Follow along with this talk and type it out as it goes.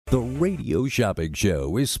The Radio Shopping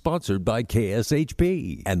Show is sponsored by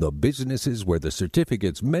KSHP and the businesses where the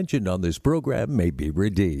certificates mentioned on this program may be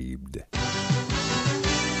redeemed.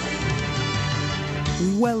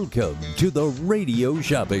 Welcome to the Radio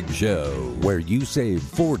Shopping Show, where you save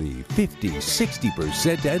 40, 50,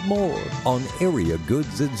 60% and more on area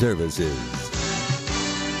goods and services.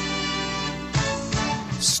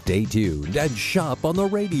 Stay tuned and shop on the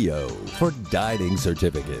radio for dining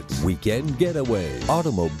certificates, weekend getaway,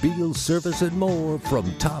 automobile service, and more from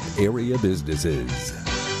top area businesses.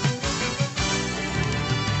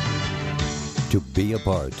 To be a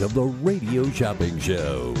part of the Radio Shopping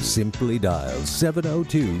Show, simply dial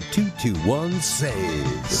 702-221-SAVE,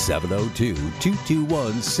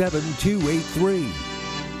 702-221-7283.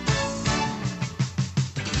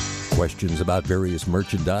 Questions about various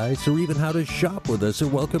merchandise or even how to shop with us are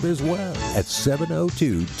welcome as well at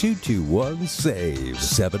 702-221-SAVE,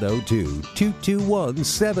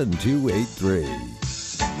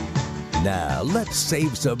 702-221-7283. Now, let's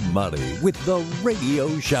save some money with the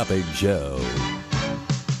Radio Shopping Show.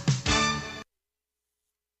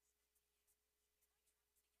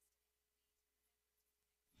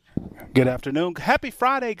 Good afternoon. Happy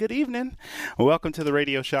Friday. Good evening. Welcome to the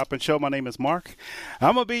Radio Shopping Show. My name is Mark.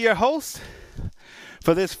 I'm going to be your host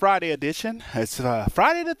for this Friday edition. It's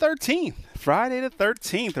Friday the 13th. Friday the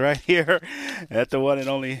 13th right here at the one and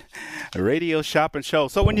only Radio Shopping Show.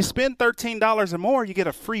 So when you spend $13 or more, you get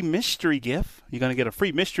a free mystery gift. You're going to get a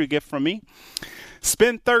free mystery gift from me.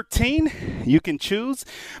 Spend $13, you can choose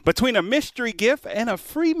between a mystery gift and a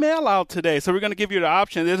free mail out today. So we're going to give you the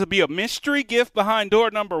option. There'll be a mystery gift behind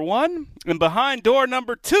door number 1, and behind door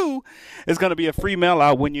number 2 is going to be a free mail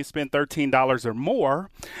out when you spend $13 or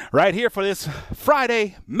more. Right here for this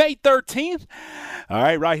Friday, May 13th.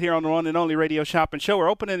 All right here on the one and only Radio Shopping Show.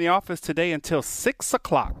 We're open in the office today until 6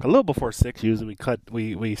 o'clock. A little before 6. Usually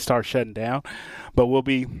we start shutting down, but we'll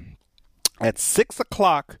be at 6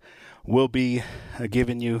 o'clock. We'll be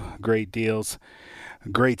giving you great deals,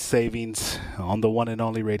 great savings on the one and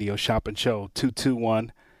only Radio Shopping Show,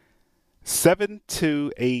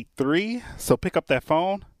 221-7283. So pick up that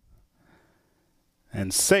phone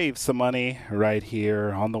and save some money right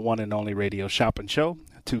here on the one and only Radio Shopping Show,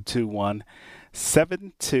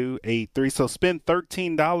 221-7283. So spend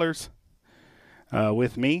 $13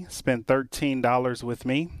 with me. Spend $13 with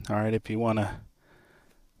me. All right, if you want to.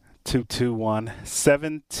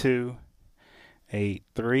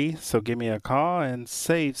 221-7283. So give me a call and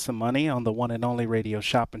save some money on the one and only Radio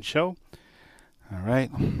Shopping Show. All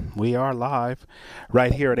right. We are live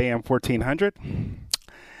right here at AM 1400.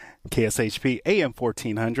 KSHP AM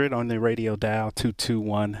 1400 on the radio dial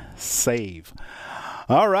 221-SAVE.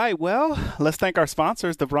 All right, well, let's thank our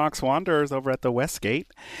sponsors, the Bronx Wanderers over at the Westgate.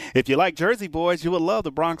 If you like Jersey Boys, you will love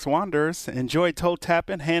the Bronx Wanderers. Enjoy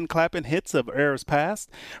toe-tapping, hand-clapping hits of eras past.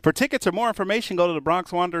 For tickets or more information, go to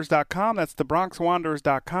thebronxwanderers.com. That's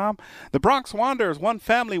thebronxwanderers.com. The Bronx Wanderers, one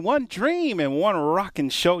family, one dream, and one rocking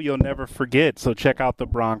show you'll never forget. So check out the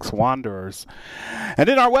Bronx Wanderers. And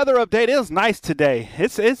then our weather update is nice today.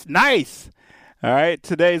 It's nice. All right,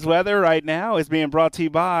 today's weather right now is being brought to you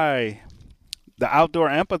by the Outdoor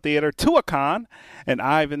Amphitheater, Tuacahn, in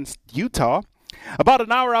Ivins, Utah. About an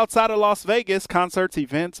hour outside of Las Vegas, concerts,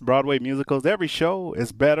 events, Broadway musicals. Every show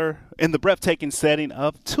is better in the breathtaking setting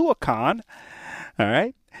of Tuacahn. All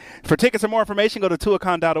right. For tickets or more information, go to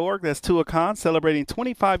tuacahn.org. That's Tuacahn, celebrating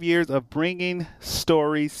 25 years of bringing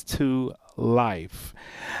stories to life.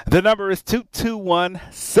 The number is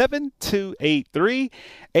 221-7283.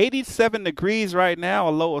 87 degrees right now, a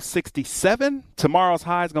low of 67. Tomorrow's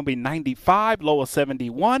high is going to be 95, low of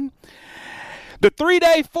 71. The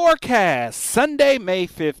 3-day forecast, Sunday, May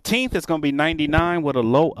 15th, is going to be 99 with a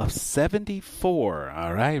low of 74.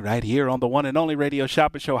 All right here on the one and only Radio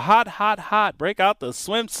Shopping Show. Hot, hot, hot. Break out the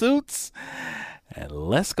swimsuits and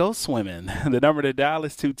let's go swimming. The number to dial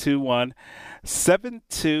is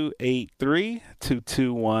 221-7283,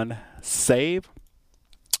 221-SAVE.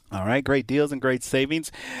 All right, great deals and great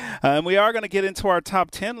savings. And we are going to get into our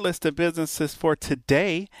top 10 list of businesses for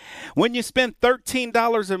today. When you spend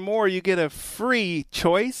 $13 or more, you get a free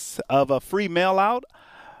choice of a free mail out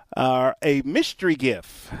or a mystery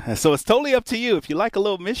gift. So it's totally up to you. If you like a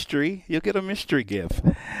little mystery, you'll get a mystery gift.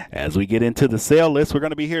 As we get into the sale list, we're going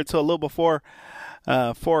to be here until a little before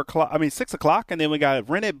 6 o'clock. And then we got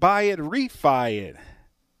rent it, buy it, refi it.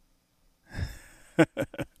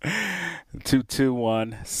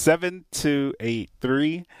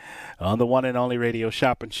 221-7283 on the one and only Radio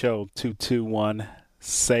Shopping Show,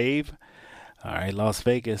 221-SAVE. All right, Las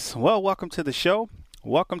Vegas. Well, welcome to the show.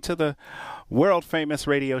 Welcome to the world famous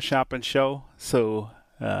Radio Shopping Show. So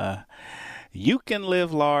You can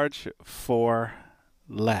live large for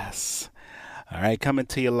less. All right, coming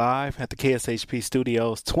to you live at the KSHP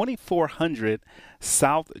Studios, 2400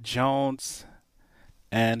 South Jones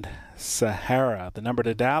and Sahara. The number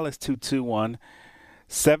to dial is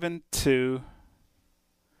 221-7283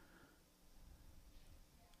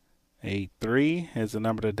 is the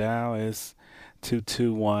number to dial is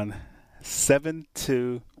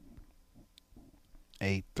 221-7283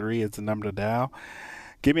 is the number to dial.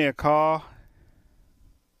 Give me a call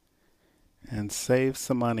and save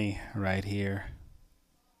some money right here.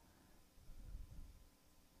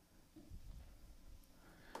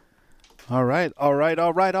 All right.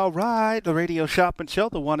 The Radio Shopping Show,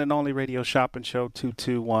 the one and only Radio Shopping Show,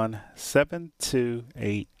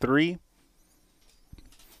 221-7283.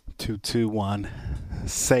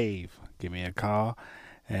 221-SAVE. Give me a call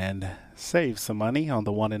and save some money on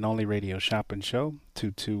the one and only Radio Shopping Show,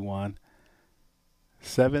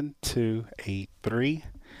 221-7283.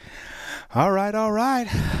 All right,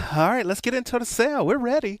 let's get into the sale. We're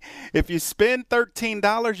ready. If you spend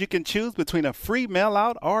 $13, you can choose between a free mail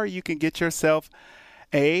out or you can get yourself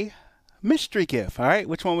a mystery gift. All right,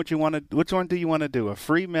 which one do you want to do? A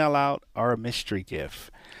free mail out or a mystery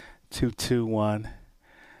gift?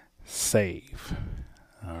 221-SAVE.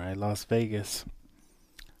 All right, Las Vegas.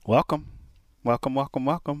 Welcome. All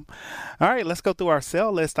right, let's go through our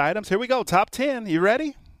sale list items. Here we go. Top 10. You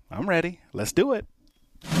ready? I'm ready. Let's do it.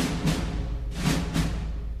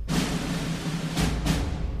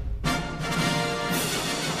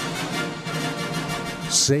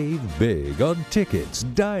 Save big on tickets,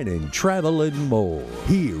 dining, travel, and more.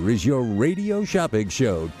 Here is your Radio Shopping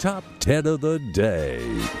Show Top 10 of the day.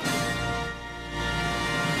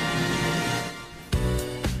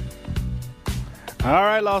 All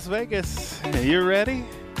right, Las Vegas, you ready?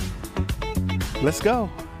 Let's go. All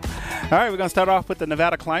right, we're going to start off with the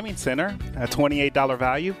Nevada Climbing Center, a $28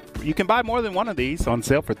 value. You can buy more than one of these on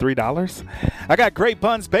sale for $3. I got Great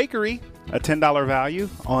Buns Bakery, a $10 value,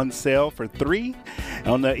 on sale for $3.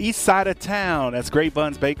 On the east side of town, that's Great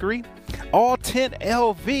Buns Bakery. All Tent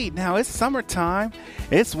LV. Now, it's summertime.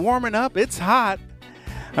 It's warming up. It's hot.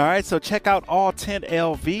 All right, so check out All Tent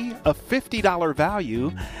LV, a $50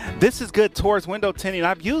 value. This is good towards window tinting.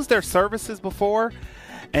 I've used their services before,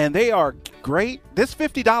 and they are great. This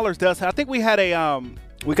 $50 does. I think we had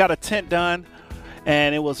we got a tent done,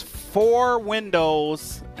 and it was 4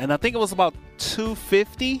 windows, and I think it was about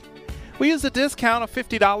 $250. We used a discount of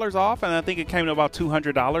 $50 off, and I think it came to about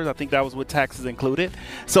 $200. I think that was with taxes included.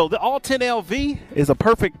 So the All Tent LV is a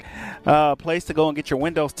perfect place to go and get your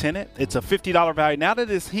windows tinted. It's a $50 value. Now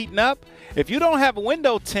that it's heating up, if you don't have a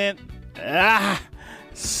window tint,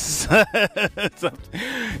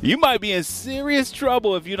 you might be in serious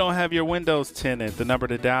trouble if you don't have your windows tinted. The number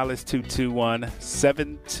to dial is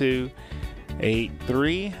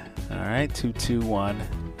 221-7283. All right,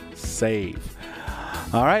 221-SAVE.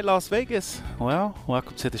 All right, Las Vegas. Well,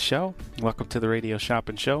 welcome to the show. Welcome to the Radio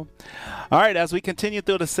Shopping Show. All right, as we continue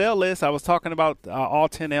through the sale list, I was talking about All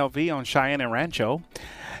 10 LV on Cheyenne and Rancho.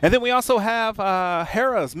 And then we also have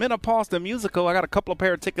Harrah's Menopause the Musical. I got a couple of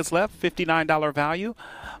pair of tickets left, $59 value,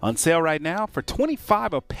 on sale right now for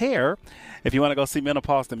 $25 a pair. If you want to go see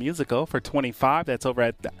Menopause the Musical for $25, that's over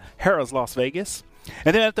at Harrah's Las Vegas.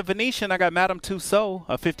 And then at the Venetian, I got Madame Tussauds,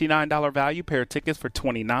 a $59 value, pair of tickets for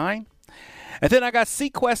 $29. And then I got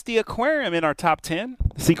Sequest the Aquarium in our top 10.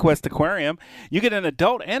 Sequest Aquarium. You get an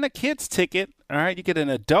adult and a kid's ticket. All right, you get an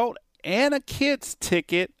adult and a kid's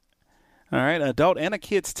ticket. All right, adult and a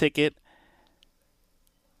kid's ticket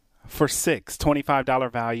for $6.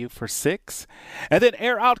 $25 value for $6. And then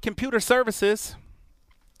Air Out Computer Services.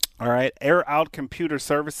 All right, Air Out Computer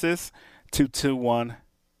Services,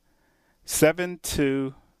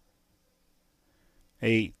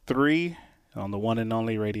 221-7283. On the one and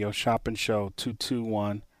only Radio Shopping Show,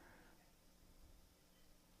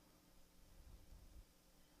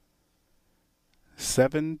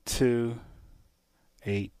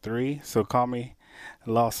 221-7283. So call me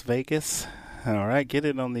Las Vegas. All right, get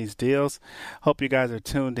in on these deals. Hope you guys are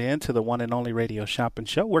tuned in to the one and only Radio Shopping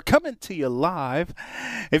Show. We're coming to you live.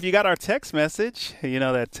 If you got our text message, you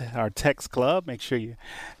know that our text club. Make sure you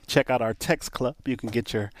check out our text club. You can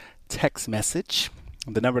get your text message.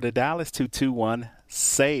 The number to dial is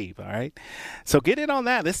 221-SAVE, all right? So get in on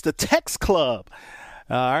that. It's the Text Club.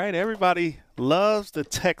 All right, everybody loves the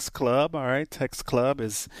Text Club, all right? Text Club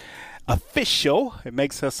is official. It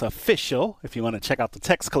makes us official if you want to check out the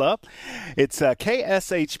Text Club. It's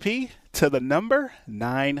KSHP to the number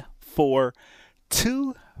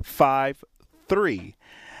 94253.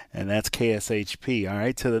 And that's KSHP, all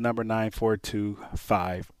right, to the number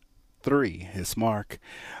 94253. It's Mark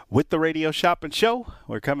with the Radio Shopping Show.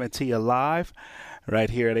 We're coming to you live right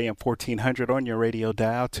here at AM 1400 on your radio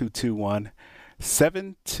dial,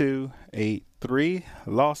 221-7283,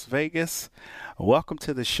 Las Vegas. Welcome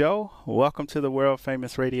to the show. Welcome to the world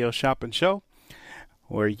famous Radio Shopping Show,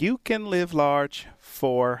 where you can live large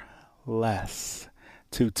for less.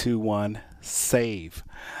 221-SAVE.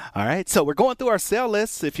 All right, so we're going through our sale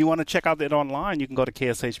lists. If you want to check out that online, you can go to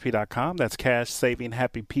kshp.com. That's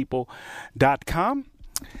cashsavinghappypeople.com.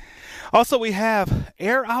 Also, we have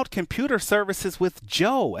Air Out Computer Services with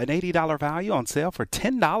Joe, an $80 value on sale for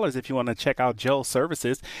 $10 if you want to check out Joe's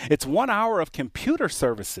services. It's 1 hour of computer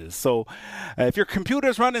services. So if your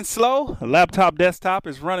computer's running slow, laptop, desktop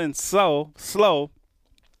is running slow,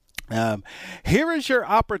 here is your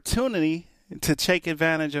opportunity to take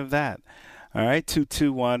advantage of that. All right,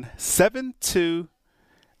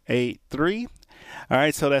 221-7283. All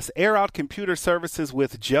right, so that's Air Out Computer Services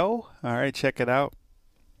with Joe. All right, check it out.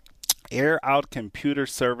 Air Out Computer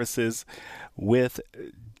Services with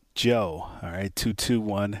Joe. All right,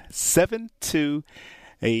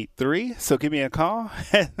 221-7283. So give me a call.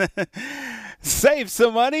 Save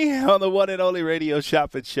some money on the one and only Radio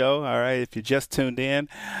Shopping Show. All right, if you just tuned in,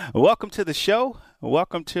 welcome to the show.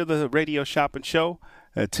 Welcome to the Radio Shopping Show,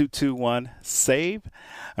 221-SAVE.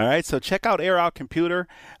 All right, so check out Air Out Computer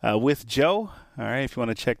with Joe. All right, if you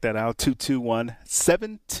want to check that out,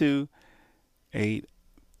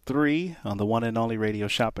 221-7283 on the one and only Radio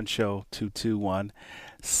Shopping Show,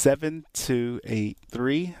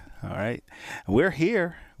 221-7283. All right, we're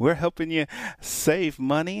here. We're helping you save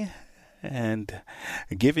money and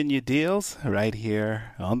giving you deals right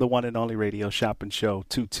here on the one and only Radio Shopping Show,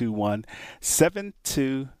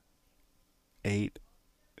 221-7283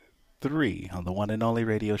 on the one and only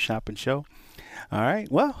Radio Shopping Show. All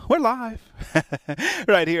right, well, we're live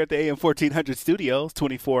right here at the AM 1400 studios,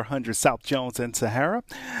 2400 South Jones and Sahara.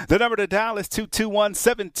 The number to dial is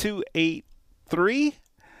 221-7283.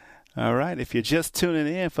 All right, if you're just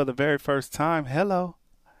tuning in for the very first time, hello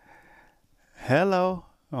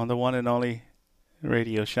on the one and only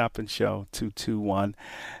Radio Shopping Show,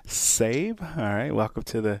 221-SAVE. All right, welcome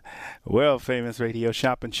to the world famous Radio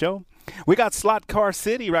Shopping Show. We got Slot Car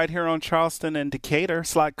City right here on Charleston and Decatur.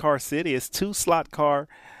 Slot Car City is 2 slot car.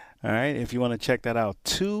 All right, if you want to check that out,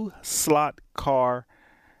 2 slot car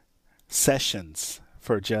sessions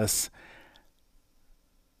for just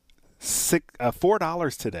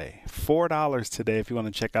 $4 today. $4 today if you want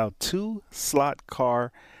to check out 2 slot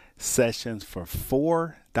car sessions for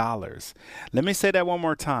 $4. Let me say that one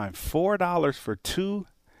more time. $4 for 2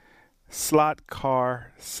 slot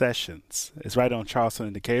car sessions. It's right on Charleston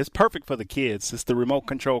and Decatur. It's perfect for the kids. It's the remote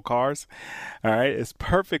control cars. All right. It's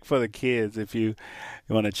perfect for the kids if you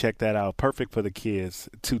want to check that out. Perfect for the kids.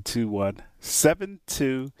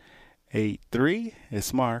 221-7283.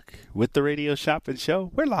 It's Mark with the Radio Shopping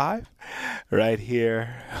Show. We're live right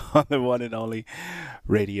here on the one and only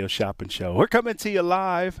Radio Shopping Show. We're coming to you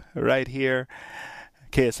live right here,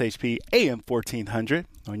 KSHP AM 1400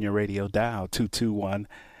 on your radio dial,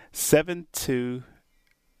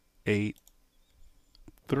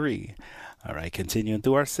 221-7283. All right, continuing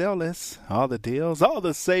through our sale list, all the deals, all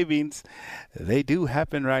the savings, they do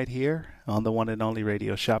happen right here on the one and only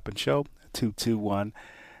Radio Shopping Show, 221-7283.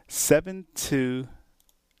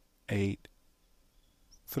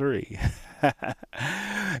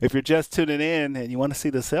 If you're just tuning in and you want to see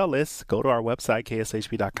the sale list, go to our website,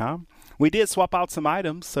 kshp.com. We did swap out some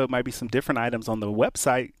items, so it might be some different items on the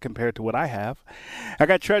website compared to what I have. I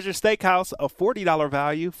got Treasure Steakhouse, a $40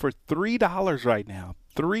 value for $3 right now.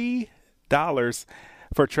 $3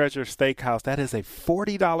 for Treasure Steakhouse. That is a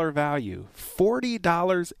 $40 value.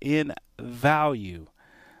 $40 in value.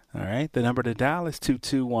 All right, the number to dial is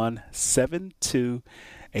 221-7283.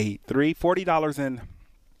 $40 in,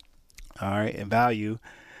 all right, in value.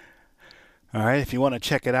 All right, if you want to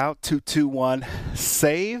check it out,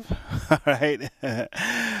 221-SAVE. All right,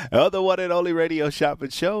 the one and only Radio Shopping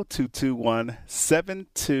Show,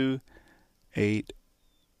 221-7283.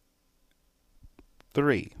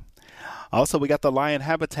 Also, we got the Lion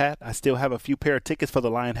Habitat. I still have a few pair of tickets for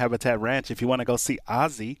the Lion Habitat Ranch if you want to go see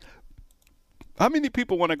Ozzy. How many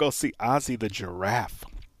people want to go see Ozzy the giraffe?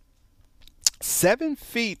 7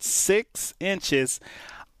 feet 6 inches.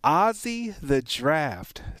 Ozzy the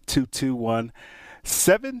Giraffe.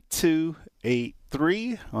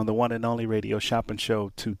 221-7283 on the one and only Radio Shopping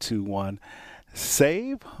Show.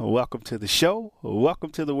 221-SAVE. Welcome to the show. Welcome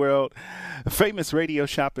to the world famous Radio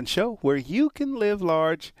Shopping Show, where you can live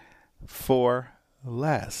large for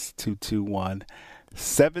less.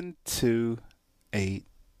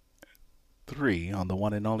 221-7283 on the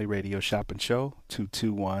one and only Radio Shopping Show,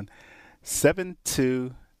 221-SAVE.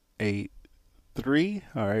 7283.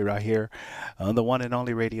 All right, right here on the one and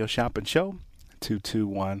only Radio Shopping Show.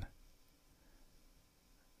 221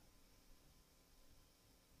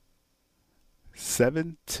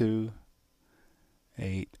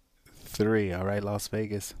 7283. All right, Las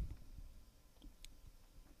Vegas.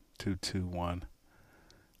 221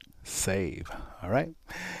 save. All right.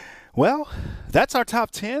 Well, that's our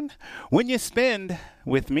top 10. When you spend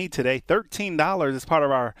with me today $13 as part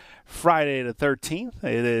of our Friday the 13th.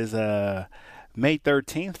 It is May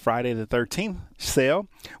 13th, Friday the 13th sale.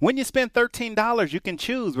 When you spend $13, you can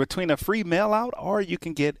choose between a free mail out or you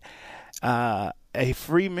can get a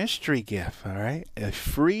free mystery gift. All right. A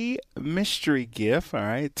free mystery gift. All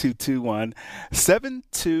right.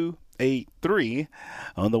 221-7283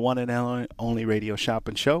 on the one and only Radio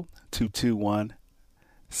Shopping Show. 221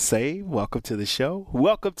 Save. Welcome to the show.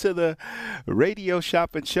 Welcome to the Radio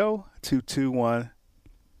Shopping Show.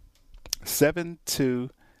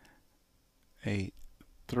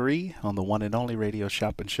 221-7283 on the one and only Radio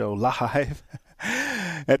Shopping Show, live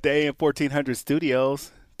at the AM 1400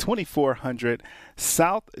 studios, 2400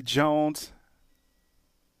 South Jones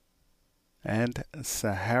and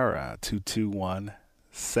Sahara. 221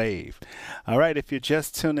 Save. All right, if you're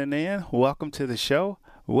just tuning in, welcome to the show.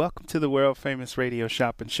 Welcome to the world famous Radio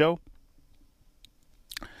Shopping Show.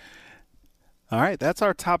 All right, that's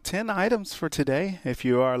our top 10 items for today. If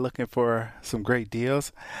you are looking for some great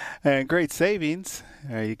deals and great savings,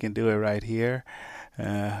 you can do it right here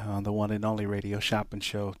on the one and only Radio Shopping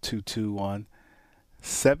Show.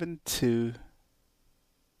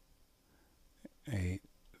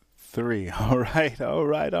 221-7283. All right.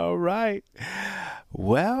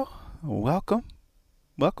 Well, welcome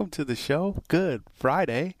to the show. Good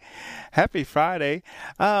Friday. Happy Friday.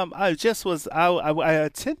 I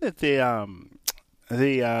attended the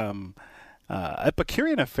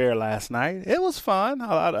Epicurean Affair last night. It was fun.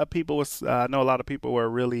 I know a lot of people were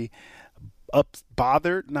really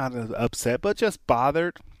bothered, not upset, but just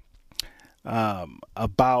bothered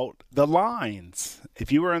about the lines.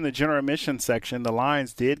 If you were in the general admission section, the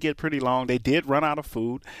lines did get pretty long. They did run out of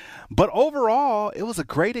food, but overall, it was a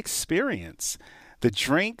great experience. The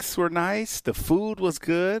drinks were nice. The food was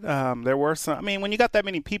good. There were some. I mean, when you got that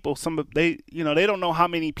many people, they don't know how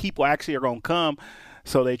many people actually are going to come,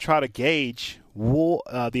 so they try to gauge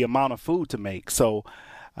the amount of food to make. So,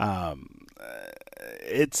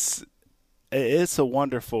 it's a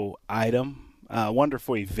wonderful item,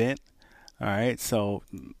 wonderful event. All right. So,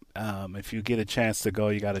 if you get a chance to go,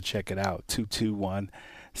 you got to check it out.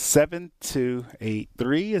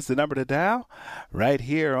 221-7283 is the number to dial right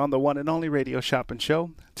here on the one and only Radio Shopping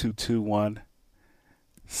Show. 221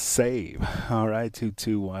 Save. All right,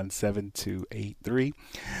 221-7283.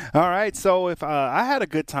 All right, so if I had a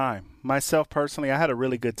good time myself personally, I had a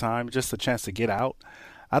really good time, just a chance to get out.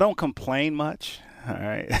 I don't complain much. All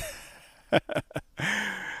right.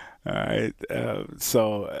 All right.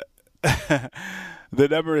 So the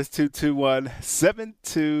number is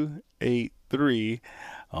 221-7283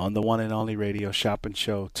 on the one and only Radio Shopping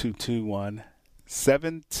Show.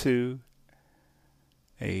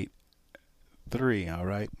 221-7283. All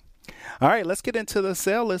right. All right, let's get into the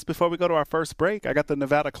sale list before we go to our first break. I got the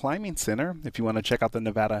Nevada Climbing Center. If you want to check out the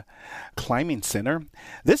Nevada Climbing Center,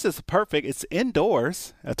 this is perfect. It's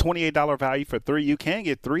indoors, a $28 value for 3. You can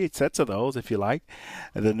get 3 sets of those if you like.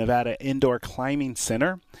 The Nevada Indoor Climbing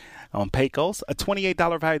Center on Pecos, a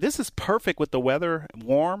 $28 value. This is perfect with the weather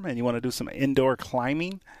warm and you want to do some indoor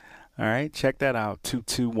climbing. All right, check that out.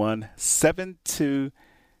 221-7283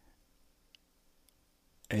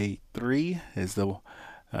 is the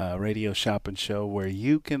Radio Shopping Show where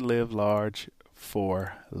you can live large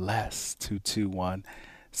for less.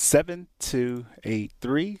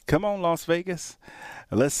 221-7283. Come on, Las Vegas.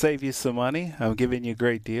 Let's save you some money. I'm giving you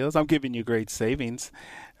great deals. I'm giving you great savings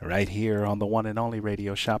right here on the one and only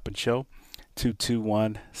Radio Shopping Show.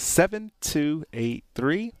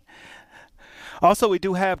 221-7283. Also, we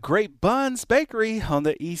do have Great Buns Bakery on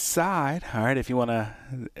the east side. All right, if you want to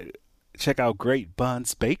check out Great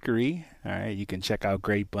Buns Bakery, all right, you can check out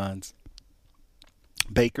Great Buns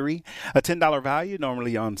Bakery. A $10 value,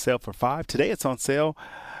 normally on sale for $5. Today it's on sale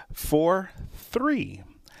for $3.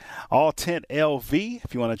 All Tent LV.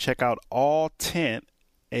 If you want to check out All Tent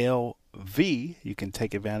LV, you can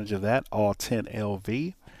take advantage of that. All Tent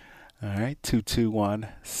LV. All right,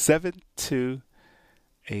 221-7283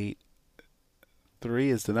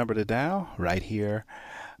 is the number to dial right here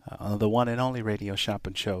on the one and only Radio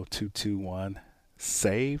Shopping Show.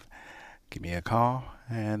 221-SAVE. Give me a call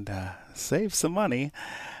and save some money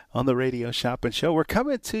on the Radio Shopping Show. We're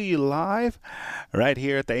coming to you live right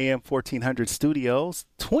here at the AM 1400 studios,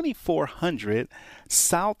 2400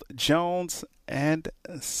 South Jones and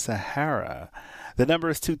Sahara. The number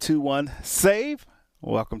is 221-SAVE.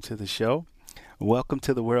 Welcome to the show. Welcome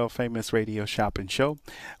to the world famous Radio Shopping Show,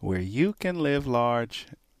 where you can live large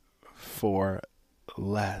for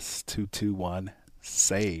less.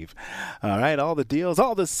 221-SAVE. All right, all the deals,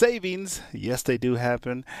 all the savings, yes, they do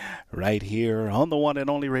happen right here on the one and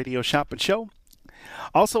only Radio Shopping Show.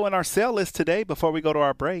 Also in our sale list today, before we go to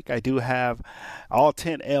our break, I do have All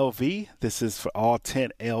Tint LV. This is for All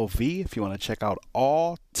Tint LV. If you want to check out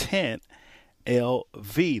All Tint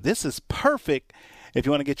LV, this is perfect if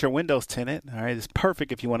you want to get your windows tinted. All right, it's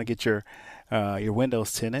perfect if you want to get your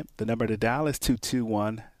windows tinted. The number to dial is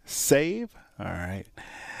 221-SAVE. All right.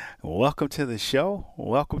 Welcome to the show.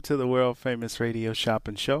 Welcome to the world famous Radio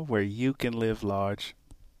Shopping Show, where you can live large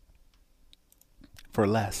for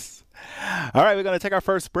less. All right, we're going to take our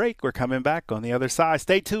first break. We're coming back on the other side.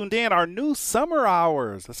 Stay tuned in. Our new summer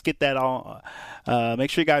hours. Let's get that on.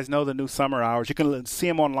 Make sure you guys know the new summer hours. You can see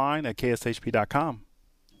them online at kshp.com.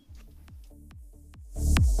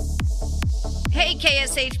 Hey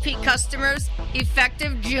KSHP customers,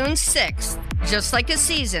 effective June 6th, just like a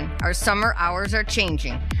season, our summer hours are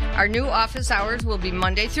changing. Our new office hours will be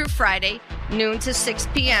Monday through Friday, noon to 6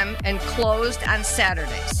 p.m. and closed on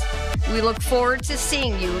Saturdays. We look forward to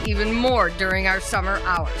seeing you even more during our summer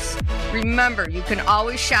hours. Remember, you can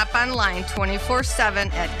always shop online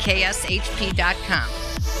 24/7 at kshp.com.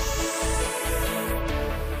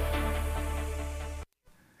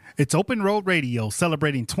 It's Open Road Radio,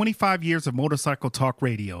 celebrating 25 years of motorcycle talk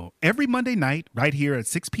radio. Every Monday night, right here at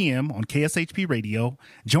 6 p.m. on KSHP Radio,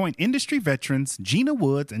 join industry veterans Gina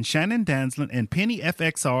Woods and Shannon Danslin and Penny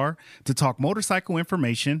FXR to talk motorcycle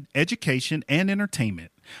information, education, and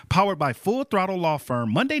entertainment. Powered by Full Throttle Law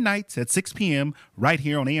Firm, Monday nights at 6 p.m. right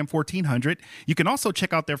here on AM 1400. You can also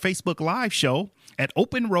check out their Facebook Live show at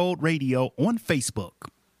Open Road Radio on Facebook.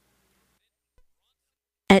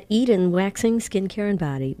 At Eden Waxing, Skincare and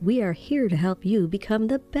Body, we are here to help you become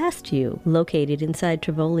the best you. Located inside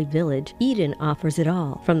Tivoli Village, Eden offers it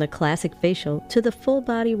all, from the classic facial to the full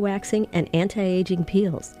body waxing and anti-aging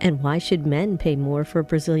peels. And why should men pay more for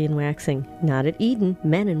Brazilian waxing? Not at Eden.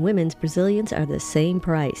 Men and women's Brazilians are the same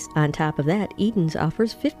price. On top of that, Eden's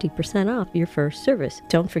offers 50% off your first service.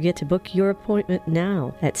 Don't forget to book your appointment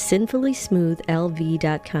now at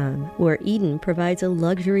sinfullysmoothlv.com, where Eden provides a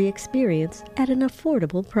luxury experience at an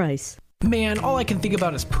affordable price. Man, all I can think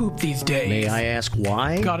about is poop these days. May I ask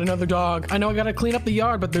why? Got another dog. I know I gotta clean up the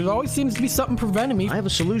yard, but there always seems to be something preventing me. I have a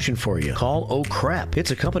solution for you. Call Oh Crap.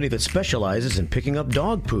 It's a company that specializes in picking up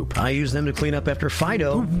dog poop. I use them to clean up after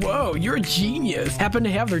Fido. Whoa, you're a genius. Happen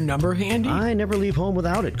to have their number handy? I never leave home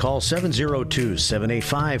without it. Call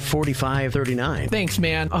 702-785-4539. Thanks,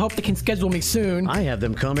 man. I hope they can schedule me soon. I have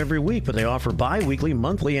them come every week, but they offer bi-weekly,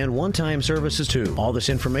 monthly, and one-time services too. All this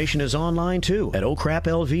information is online too at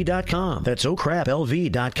ocraplv.com. That's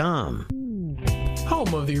ocraplv.com.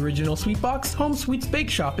 Home of the original Sweet Box, Home Sweets Bake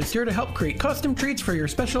Shop is here to help create custom treats for your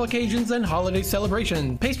special occasions and holiday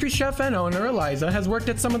celebration. Pastry chef and owner Eliza has worked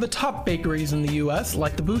at some of the top bakeries in the U.S.,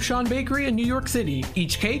 like the Bouchon Bakery in New York City.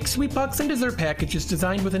 Each cake, Sweet Box, and dessert package is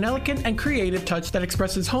designed with an elegant and creative touch that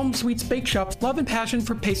expresses Home Sweets Bake Shop's love and passion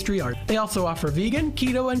for pastry art. They also offer vegan,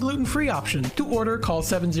 keto, and gluten-free options. To order, call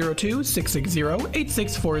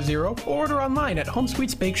 702-660-8640 or order online at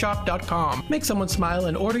homesweetsbakeshop.com. Make someone smile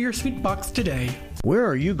and order your Sweet Box today. Where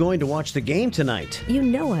are you going to watch the game tonight? You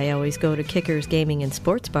know I always go to Kickers Gaming and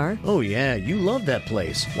Sports Bar. Oh yeah, you love that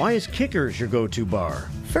place. Why is Kickers your go-to bar?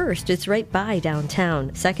 First, it's right by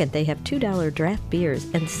downtown. Second, they have $2 draft beers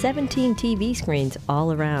and 17 TV screens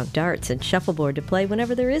all around, darts and shuffleboard to play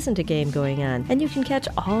whenever there isn't a game going on. And you can catch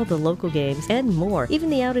all the local games and more, even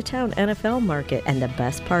the out-of-town NFL market. And the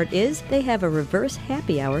best part is, they have a reverse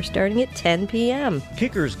happy hour starting at 10 p.m.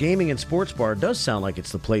 Kickers Gaming and Sports Bar does sound like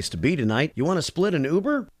it's the place to be tonight. You want to split an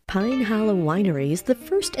Uber? Pine Hollow Winery is the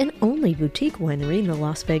first and only boutique winery in the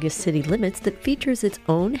Las Vegas city limits that features its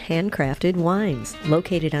own handcrafted wines.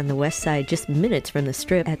 Located on the west side, just minutes from the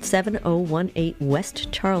Strip at 7018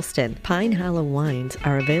 West Charleston, Pine Hollow wines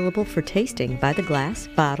are available for tasting by the glass,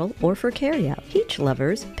 bottle, or for carryout. Peach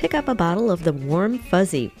lovers, pick up a bottle of the Warm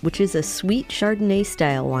Fuzzy, which is a sweet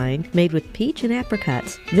Chardonnay-style wine made with peach and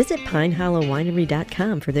apricots. Visit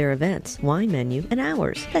PineHollowWinery.com for their events, wine menu, and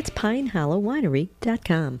hours. That's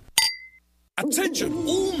PineHollowWinery.com. Attention,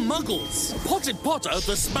 all muggles! Potted Potter,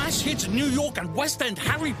 the smash hit New York and West End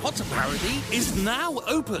Harry Potter parody, is now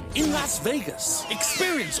open in Las Vegas.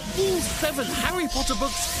 Experience all 7 Harry Potter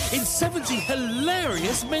books in 70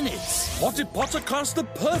 hilarious minutes. Potted Potter cast the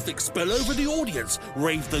perfect spell over the audience,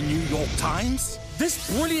 raved the New York Times.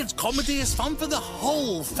 This brilliant comedy is fun for the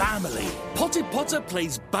whole family. Potted Potter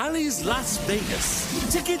plays Bally's Las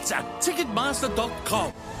Vegas. Tickets at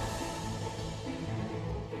Ticketmaster.com.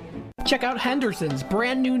 Check out Henderson's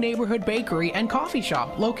brand new neighborhood bakery and coffee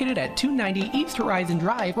shop located at 290 East Horizon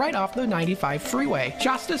Drive right off the 95 freeway.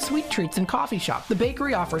 Shasta Sweet Treats and Coffee Shop. The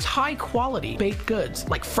bakery offers high quality baked goods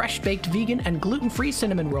like fresh baked vegan and gluten-free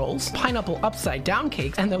cinnamon rolls, pineapple upside down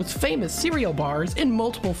cakes, and those famous cereal bars in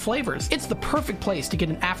multiple flavors. It's the perfect place to get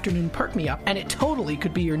an afternoon perk-me-up, and it totally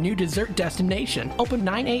could be your new dessert destination. Open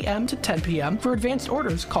 9 a.m. to 10 p.m. For advanced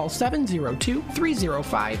orders, call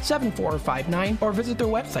 702-305-7459 or visit their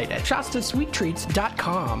website at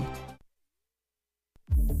ShastaSweetTreats.com.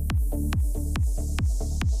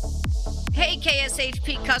 Hey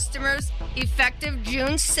KSHP customers, effective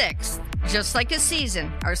June 6th, just like a season,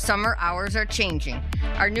 our summer hours are changing.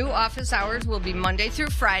 Our new office hours will be Monday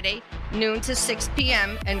through Friday, noon to 6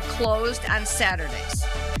 p.m., and closed on Saturdays.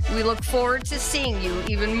 We look forward to seeing you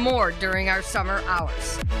even more during our summer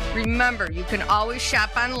hours. Remember, you can always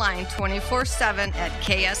shop online 24/7 at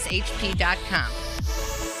kshp.com.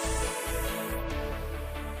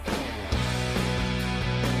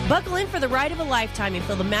 Buckle in for the ride of a lifetime and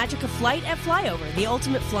feel the magic of flight at Flyover, the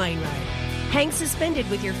ultimate flying ride. Hang suspended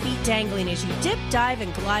with your feet dangling as you dip, dive,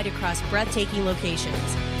 and glide across breathtaking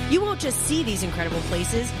locations. You won't just see these incredible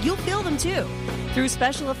places, you'll feel them too, through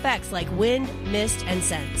special effects like wind, mist, and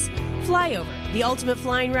scents. Flyover, the ultimate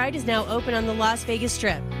flying ride, is now open on the Las Vegas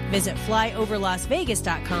Strip. Visit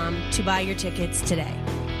flyoverlasvegas.com to buy your tickets today.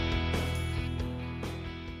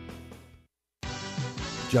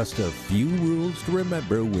 Just a few rules to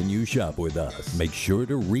remember when you shop with us. Make sure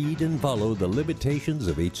to read and follow the limitations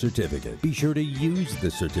of each certificate. Be sure to use the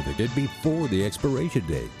certificate before the expiration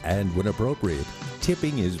date. And when appropriate,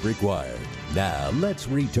 tipping is required. Now, let's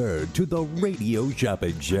return to the Radio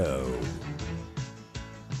Shopping Show.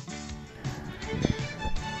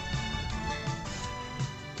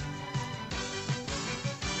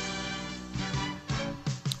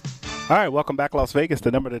 All right, welcome back, Las Vegas.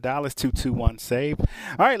 The number to dial is 221-SAVE.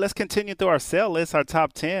 All right, let's continue through our sale list, our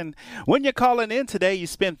top 10. When you're calling in today, you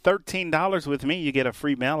spend $13 with me, you get a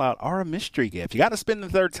free mail out or a mystery gift. You got to spend the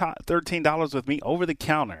 $13 with me over the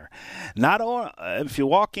counter. Not on, if you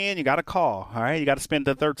walk in, you got to call. All right, you got to spend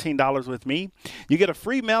the $13 with me. You get a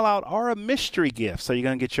free mail out or a mystery gift. So you're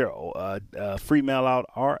going to get your free mail out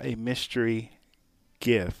or a mystery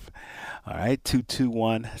gift. All right,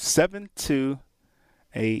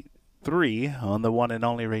 221-7283 on the one and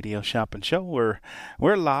only Radio Shopping Show. We're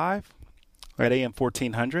live at AM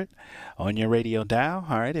 1400 on your radio dial.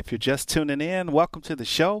 All right, if you're just tuning in, welcome to the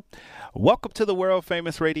show. Welcome to the world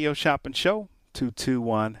famous Radio Shopping Show.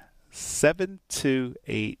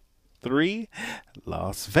 221-7283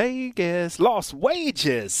 Las Vegas. Lost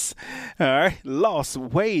wages. All right, lost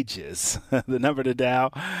wages. The number to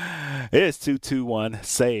dial is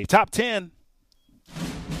 221-SAVE. Top 10.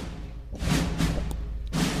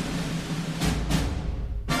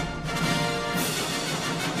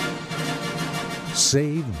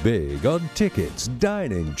 Save big on tickets,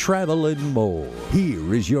 dining, travel, and more.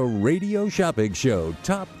 Here is your Radio Shopping Show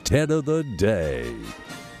Top 10 of the day.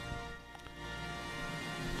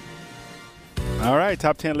 All right,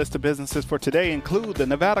 top 10 list of businesses for today include the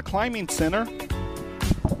Nevada Climbing Center.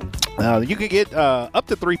 You can get up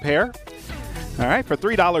to 3 pair, all right, for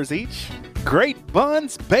 $3 each. Great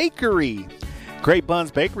Buns Bakery. Great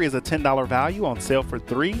Buns Bakery is a $10 value on sale for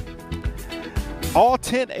 $3. All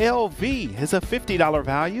Tint LV is a $50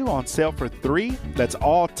 value on sale for $3. That's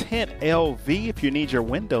All Tint LV if you need your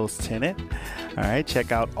windows tinted. All right,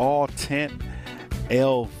 check out All Tint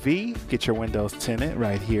LV. Get your windows tinted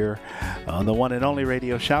right here on the one and only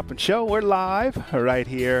Radio Shopping Show. We're live right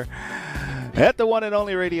here at the one and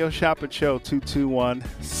only Radio Shopping Show.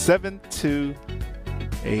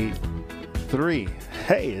 221-7283.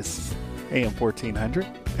 Hey, it's AM 1400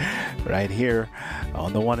 right here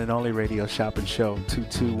on the one and only Radio Shopping Show.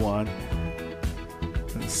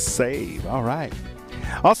 221-SAVE. All right.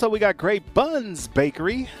 Also, we got Great Buns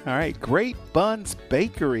Bakery. All right, Great Buns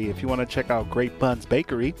Bakery. If you want to check out Great Buns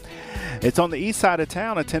Bakery, it's on the east side of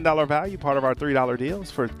town, a $10 value, part of our $3 deals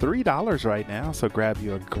for $3 right now. So grab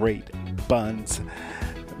you a Great Buns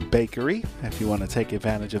Bakery if you want to take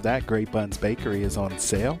advantage of that. Great Buns Bakery is on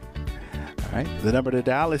sale. All right, the number to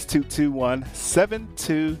dial is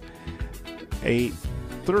 221-7283.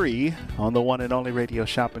 883 on the one and only Radio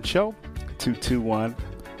Shopping Show.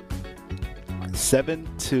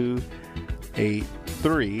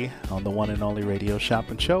 221-7283 on the one and only Radio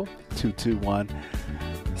Shopping Show.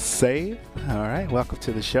 221-SAVE. All right, welcome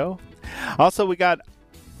to the show. Also, we got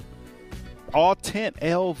all tint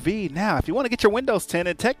LV. Now, if you want to get your windows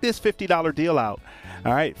tinted, check this $50 deal out.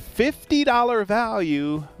 All right, $50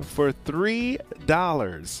 value for $3.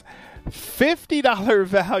 $50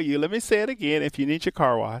 value. Let me say it again. If you need your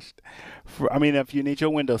car washed, if you need your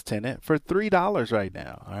windows tinted, for $3 right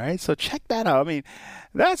now. All right, so check that out. I mean,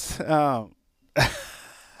 that's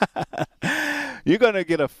you're gonna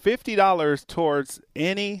get a $50 towards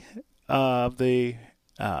any of the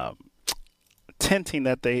tinting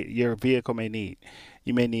that your vehicle may need.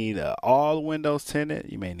 You may need all the windows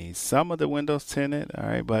tinted. You may need some of the windows tinted. All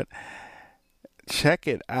right, but check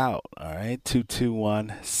it out. All right,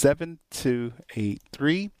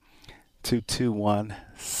 221-7283,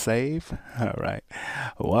 221-SAVE. All right,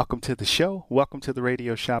 welcome to the show. Welcome to the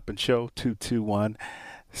Radio Shopping Show.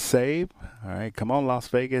 221-SAVE. All right, come on, Las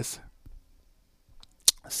Vegas.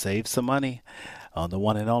 Save some money on the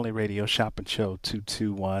one and only Radio Shopping Show.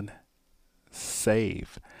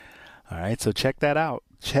 221-SAVE. All right, so check that out.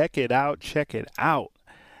 Check it out. Check it out.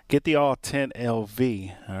 Get the all tint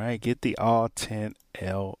LV. All right, get the all tint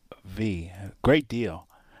LV. Great deal.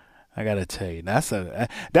 I gotta tell you, that's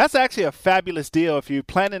actually a fabulous deal. If you're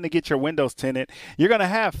planning to get your windows tinted, you're gonna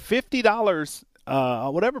have $50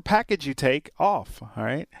 whatever package you take off. All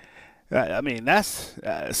right, I mean that's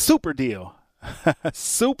a super deal.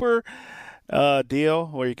 Super deal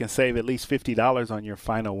where you can save at least $50 on your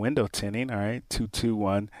final window tinting. All right,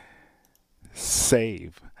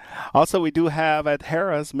 221-SAVE. Also, we do have at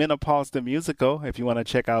Harrah's Menopause the Musical. If you want to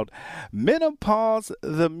check out Menopause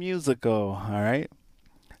the Musical, all right,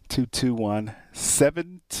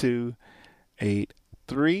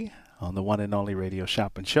 221-7283 on the one and only Radio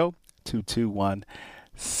Shopping Show.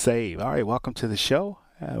 221-SAVE. All right, welcome to the show.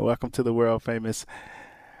 Welcome to the world famous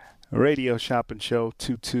Radio Shopping Show.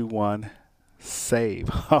 221-SAVE.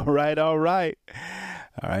 All right. All right,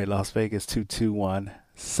 Las Vegas.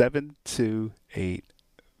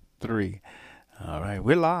 221-7283. All right,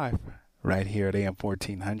 we're live right here at AM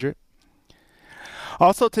 1400.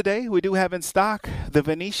 Also today, we do have in stock the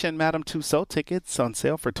Venetian Madame Tussauds tickets on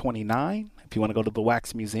sale for $29 if you want to go to the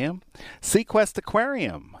Wax Museum. Sequest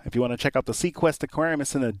Aquarium. If you want to check out the Sequest Aquarium,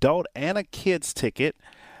 it's an adult and a kid's ticket.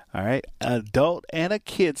 All right, adult and a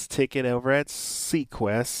kid's ticket over at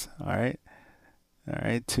Sequest. All right,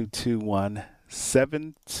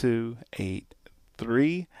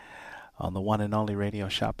 221-7283 on the one and only Radio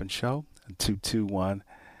Shopping Show.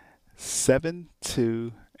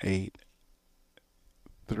 221-7283.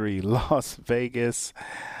 Las Vegas.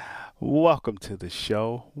 Welcome to the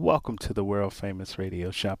show. Welcome to the world famous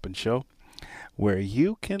Radio Shopping Show, where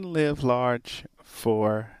you can live large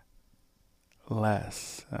for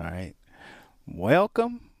less. All right.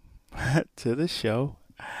 Welcome to the show.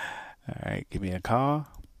 All right. Give me a call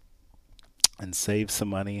and save some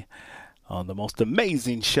money on the most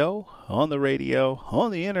amazing show on the radio,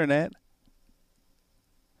 on the internet,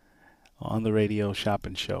 on the Radio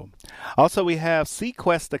Shopping Show. Also, we have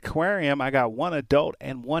Sequest Aquarium. I got one adult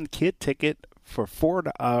and one kid ticket for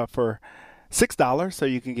 $6. So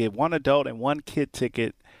you can get one adult and one kid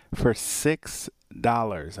ticket for $6.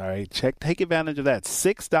 All right, take advantage of that.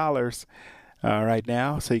 $6 right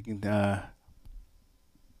now, so you can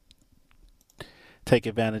take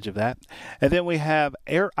advantage of that. And then we have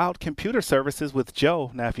Air Out Computer Services with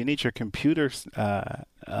Joe. Now, if you need your computers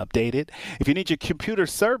updated, if you need your computer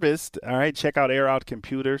serviced, all right, check out Air Out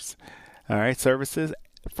Computers, all right, services.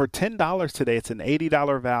 For $10 today, it's an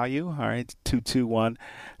 $80 value. All right,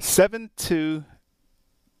 221-7283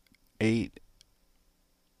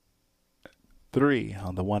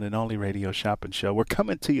 on the one and only Radio Shopping Show. We're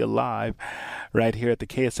coming to you live right here at the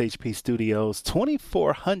KSHP Studios,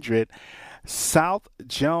 2400 South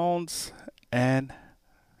Jones and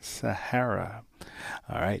Sahara.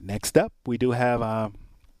 All right, next up, we do have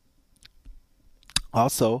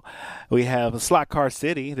we have Slot Car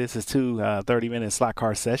City. This is two 30-minute slot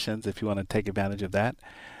car sessions if you want to take advantage of that.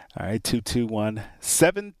 All right,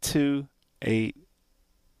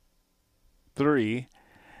 221-7283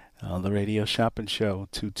 on the Radio Shopping Show.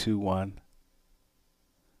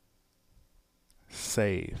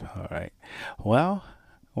 221-SAVE. All right. Well,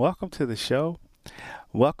 welcome to the show.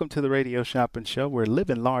 Welcome to the Radio Shopping Show. We're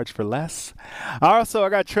living large for less. Also, I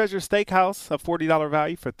got Treasure Steakhouse, a $40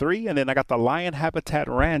 value for $3. And then I got the Lion Habitat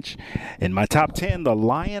Ranch in my top 10, the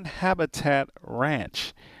Lion Habitat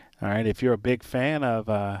Ranch. All right, if you're a big fan of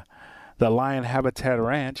the the Lion Habitat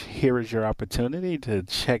Ranch, here is your opportunity to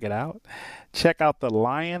check it out. Check out the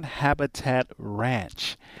Lion Habitat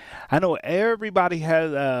Ranch. I know everybody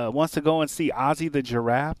wants to go and see Ozzy the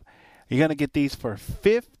giraffe. You're going to get these for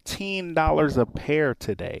 $15 a pair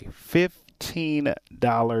today.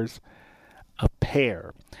 $15 a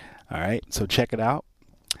pair. All right, so check it out.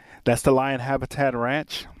 That's the Lion Habitat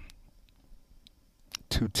Ranch.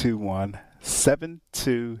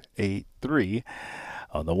 221-7283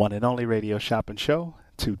 on the one and only radio shopping show.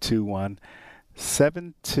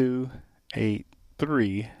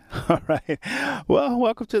 221-7283. All right. Well,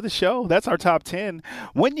 welcome to the show. That's our top 10.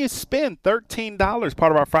 When you spend $13,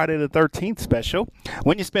 part of our Friday the 13th special,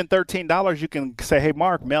 when you spend $13, you can say, hey,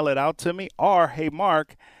 Mark, mail it out to me. Or, hey,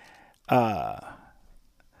 Mark,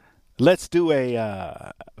 let's do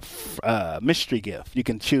a mystery gift. You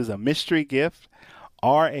can choose a mystery gift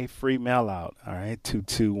or a free mail out. All right.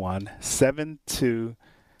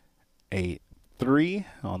 221-7283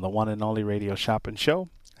 on the one and only radio shopping show.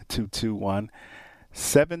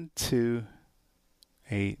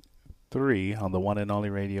 221-7283 on the one and only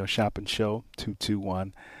radio shopping show.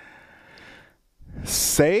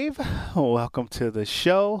 221-SAVE. Welcome to the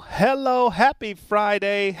show. Hello. Happy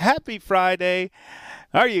Friday. Happy Friday.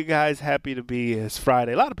 Are you guys happy to be? It's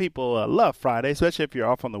Friday. A lot of people love Friday, especially if you're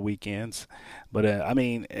off on the weekends. But, I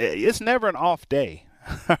mean, it's never an off day.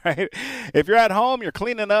 All right. If you're at home, you're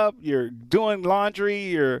cleaning up, you're doing laundry,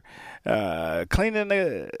 you're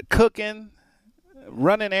cleaning, cooking,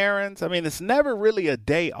 running errands. I mean, it's never really a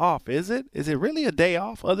day off, is it? Is it really a day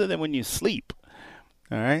off other than when you sleep?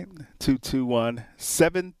 All right.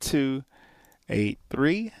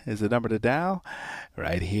 221-7283 is the number to dial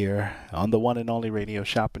right here on the one and only radio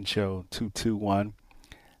shopping show.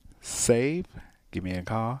 221-SAVE. Give me a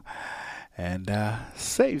call and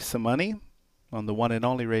save some money on the one and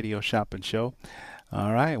only radio shopping show.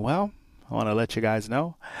 All right. Well, I want to let you guys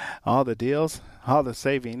know all the deals, all the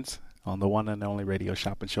savings on the one and only radio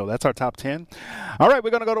shopping show. That's our top 10. All right. We're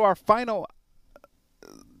going to go to our final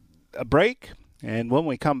break. And when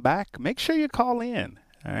we come back, make sure you call in.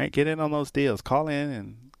 All right. Get in on those deals. Call in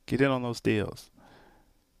and get in on those deals.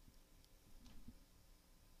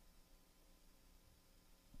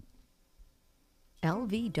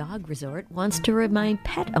 LV Dog Resort wants to remind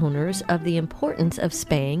pet owners of the importance of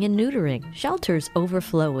spaying and neutering. Shelters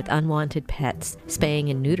overflow with unwanted pets.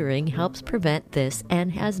 Spaying and neutering helps prevent this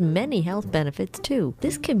and has many health benefits too.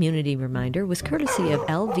 This community reminder was courtesy of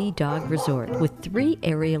LV Dog Resort with 3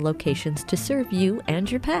 area locations to serve you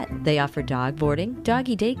and your pet. They offer dog boarding,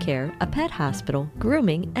 doggy daycare, a pet hospital,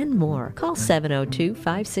 grooming, and more. Call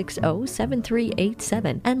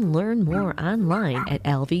 702-560-7387 and learn more online at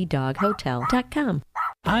lvdoghotel.com.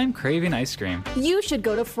 I'm craving ice cream. You should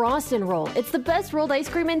go to Frost & Roll. It's the best rolled ice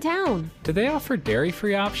cream in town. Do they offer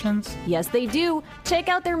dairy-free options? Yes, they do. Check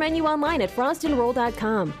out their menu online at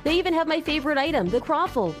frostandroll.com. They even have my favorite item, the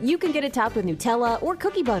Croffle. You can get it topped with Nutella or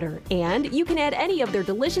cookie butter. And you can add any of their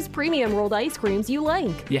delicious premium rolled ice creams you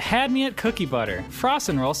like. You had me at cookie butter. Frost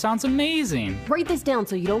 & Roll sounds amazing. Write this down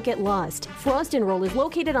so you don't get lost. Frost & Roll is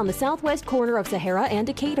located on the southwest corner of Sahara and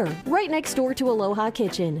Decatur, right next door to Aloha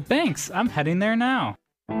Kitchen. Thanks. I'm heading there now.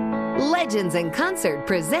 Legends in Concert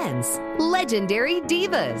presents Legendary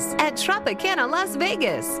Divas at Tropicana Las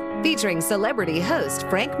Vegas, featuring celebrity host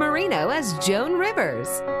Frank Marino as Joan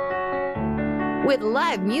Rivers, with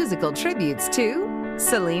live musical tributes to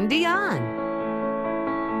Celine Dion,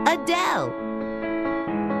 Adele,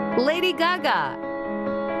 Lady Gaga,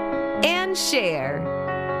 and Cher.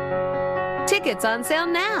 Tickets on sale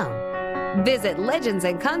now. Visit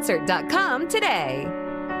legendsandconcert.com today.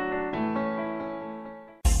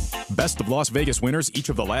 Best of Las Vegas winners each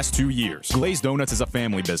of the last 2 years. Glazed Donuts is a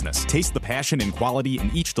family business. Taste the passion and quality in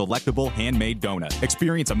each delectable handmade donut.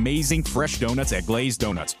 Experience amazing fresh donuts at Glazed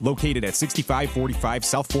Donuts, located at 6545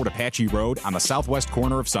 South Fort Apache Road on the southwest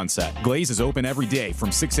corner of Sunset. Glaze is open every day from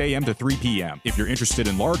 6 a.m. to 3 p.m. If you're interested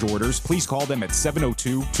in large orders, please call them at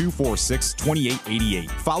 702-246-2888.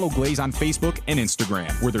 Follow Glaze on Facebook and Instagram,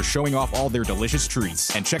 where they're showing off all their delicious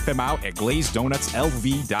treats. And check them out at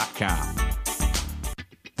glazedonutslv.com.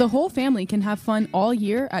 The whole family can have fun all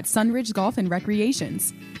year at Sunridge Golf and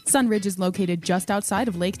Recreations. Sunridge is located just outside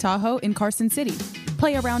of Lake Tahoe in Carson City.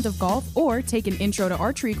 Play a round of golf or take an intro to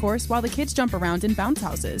archery course while the kids jump around in bounce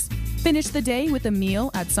houses. Finish the day with a meal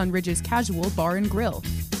at Sunridge's Casual Bar and Grill.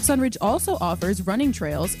 Sunridge also offers running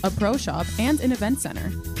trails, a pro shop, and an event center.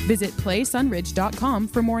 Visit playsunridge.com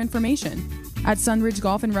for more information. At Sunridge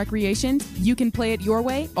Golf and Recreations, you can play it your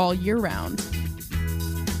way all year round.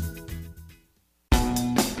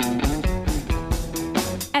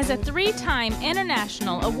 As As a 3-time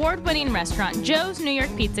international award-winning restaurant, Joe's New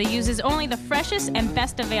York Pizza uses only the freshest and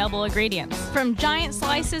best available ingredients. From giant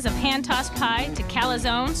slices of hand-tossed pie to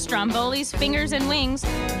calzone, strombolis, fingers, and wings,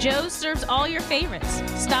 Joe's serves all your favorites.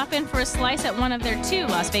 Stop in for a slice at one of their 2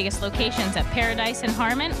 Las Vegas locations at Paradise and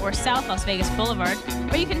Harmon or South Las Vegas Boulevard,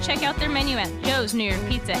 or you can check out their menu at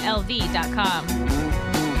joesnewyorkpizzalv.com.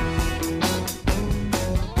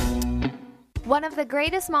 One of the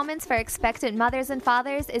greatest moments for expectant mothers and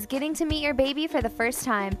fathers is getting to meet your baby for the first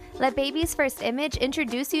time. Let Baby's First Image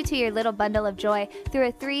introduce you to your little bundle of joy through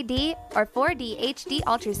a 3D or 4D HD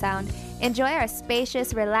ultrasound. Enjoy our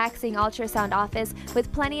spacious, relaxing ultrasound office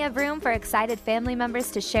with plenty of room for excited family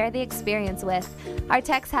members to share the experience with. Our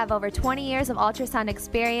techs have over 20 years of ultrasound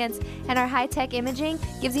experience, and our high-tech imaging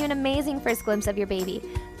gives you an amazing first glimpse of your baby.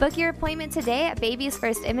 Book your appointment today at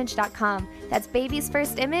babiesfirstimage.com. That's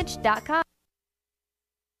babiesfirstimage.com.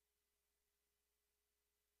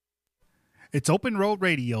 It's Open Road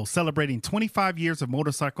Radio, celebrating 25 years of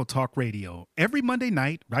motorcycle talk radio. Every Monday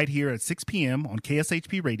night, right here at 6 p.m. on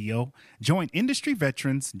KSHP Radio, join industry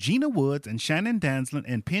veterans Gina Woods and Shannon Danslin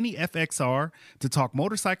and Penny FXR to talk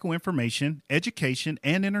motorcycle information, education,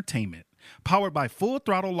 and entertainment. Powered by Full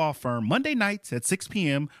Throttle Law Firm, Monday nights at 6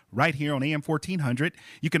 p.m. right here on AM 1400.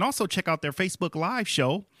 You can also check out their Facebook Live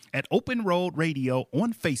show at Open Road Radio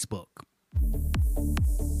on Facebook.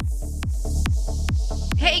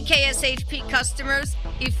 Hey KSHP customers,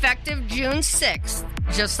 effective June 6th,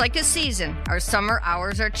 just like a season, our summer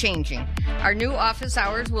hours are changing. Our new office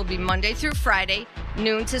hours will be Monday through Friday,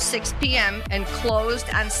 noon to 6 p.m., and closed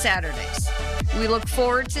on Saturdays. We look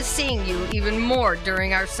forward to seeing you even more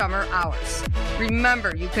during our summer hours.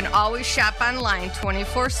 Remember, you can always shop online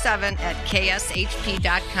 24/7 at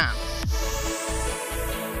kshp.com.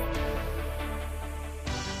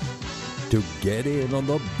 To get in on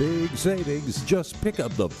the big savings, just pick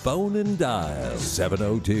up the phone and dial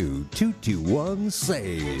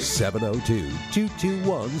 702-221-SAVE,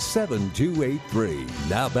 702-221-7283.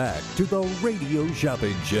 Now back to the Radio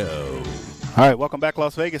Shopping Show. All right, welcome back,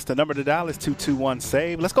 Las Vegas. The number to dial is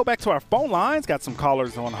 221-SAVE. Let's go back to our phone lines. Got some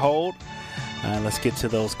callers on hold. Let's get to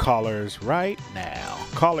those callers right now.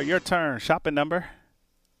 Caller, your turn. Shopping number.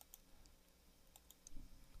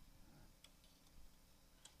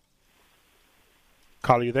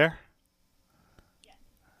 Caller, you there? Yes.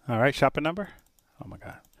 All right, shopping number? Oh, my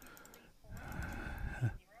God.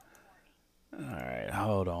 All right,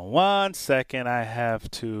 hold on 1 second. I have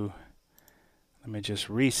to, let me just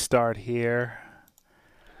restart here.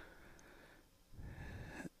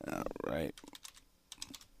 All right.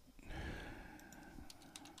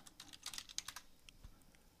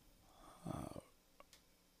 All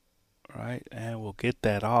right, and we'll get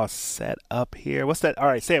that all set up here. What's that? All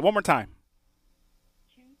right, say it one more time.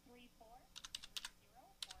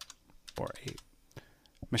 234-8.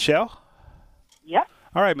 Michelle? Yep.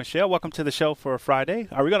 All right, Michelle, welcome to the show for Friday.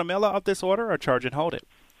 Are we going to mail out this order or charge and hold it?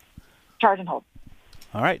 Charge and hold.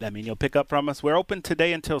 All right, that means you'll pick up from us. We're open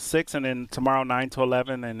today until 6 and then tomorrow 9 to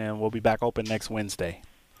 11, and then we'll be back open next Wednesday.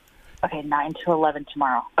 Okay, 9 to 11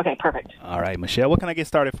 tomorrow. Okay, perfect. All right, Michelle, what can I get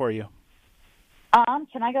started for you?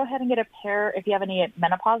 Can I go ahead and get a pair if you have any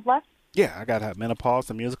menopause left? Yeah, I got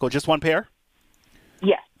menopause and musical. Just one pair?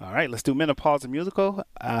 Yes. All right, let's do menopause and musical.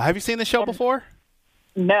 Have you seen the show before?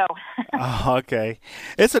 No. Oh, okay.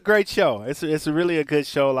 It's a great show. It's really a good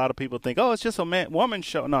show. A lot of people think, oh, it's just a woman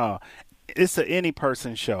show. No, it's an any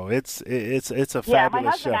person show. It's a fabulous show. Yeah, my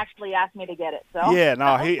husband actually asked me to get it. So yeah,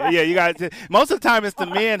 no, you guys. Most of the time, it's the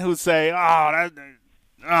men who say, I'm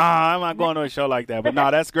not going to a show like that. But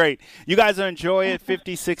no, that's great. You guys will enjoy it.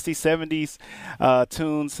 50s, 60s, 70s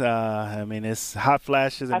tunes. I mean, it's hot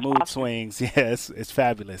flashes and mood swings. Yeah, it's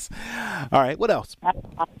fabulous. All right, what else?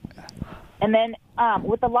 And then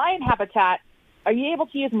with the lion habitat, are you able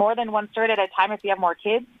to use more than one skirt at a time if you have more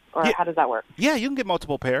kids, or how does that work? Yeah, you can get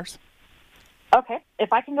multiple pairs. Okay.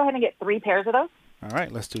 If I can go ahead and get 3 pairs of those. All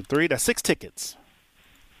right, let's do 3. That's 6 tickets.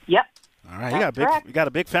 Yep. All right, you got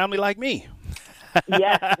a big family like me.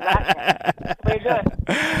 Yes, exactly. Very good.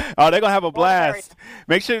 Oh, they're gonna have a blast.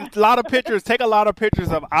 Make sure take a lot of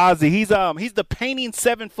pictures of Ozzy. He's the painting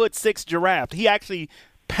 7'6" giraffe. He actually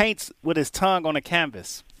paints with his tongue on a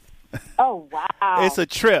canvas. Oh, wow. It's a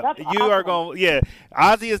trip. That's You are going,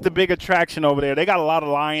 Ozzy is the big attraction over there. They got a lot of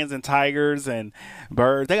lions and tigers and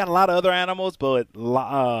birds. They got a lot of other animals, but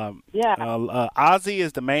Ozzy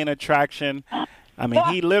is the main attraction. I mean,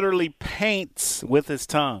 he literally paints with his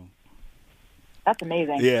tongue. That's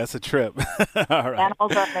amazing. Yeah, it's a trip. All right.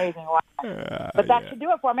 Animals are amazing. Wow. But that should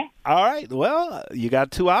do it for me. All right. Well, you got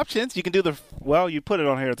two options. You can do you put it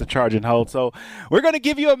on here at the charge and hold. So we're going to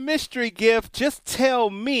give you a mystery gift. Just tell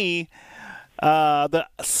me the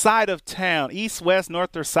side of town, east, west,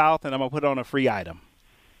 north, or south, and I'm going to put on a free item.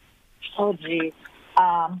 Oh, geez.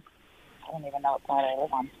 I don't even know what side I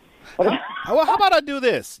live on. Well, how about I do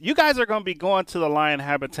this? You guys are going to be going to the Lion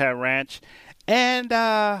Habitat Ranch, and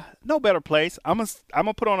no better place. I'm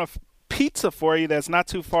gonna put on a pizza for you that's not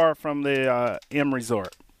too far from the M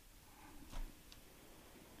Resort.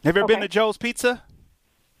 Have you ever been to Joe's Pizza?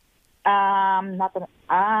 I'm not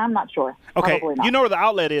sure. Okay, Probably not. You know where the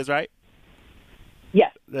outlet is, right?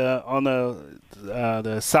 Yes. On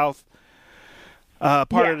the south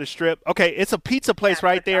part of the strip. Okay, it's a pizza place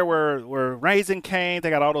right there where Raising Cane,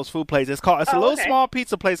 they got all those food places. It's a little small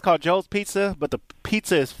pizza place called Joe's Pizza, but the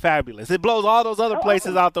pizza is fabulous. It blows all those other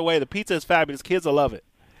places out the way. The pizza is fabulous. Kids will love it.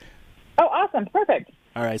 Oh, awesome. Perfect.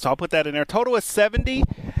 All right, so I'll put that in there. Total is $70,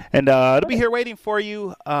 and it'll be here waiting for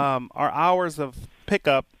you. Our hours of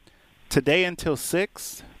pickup today until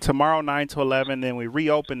 6, tomorrow 9 to 11, then we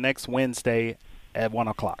reopen next Wednesday at 1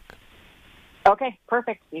 o'clock. Okay,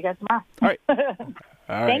 perfect. See you guys tomorrow. All right. All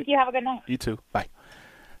right. Thank you. Have a good night. You too. Bye.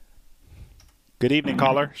 Good evening,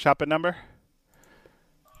 caller. Shopping number?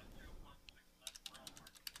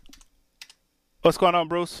 What's going on,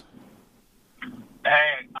 Bruce?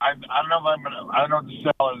 Hey, I don't know if I don't know what the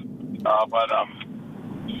sell is, but I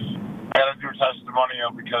got to do a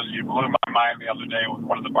testimonial because you blew my mind the other day with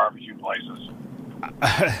one of the barbecue places.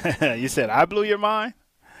 You said I blew your mind?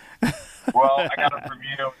 Well, I got it from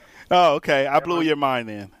you. Oh, okay. I blew your mind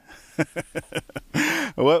then.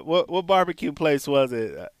 What barbecue place was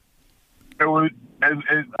it? It was. I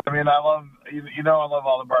mean, I love I love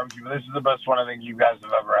all the barbecue, but this is the best one I think you guys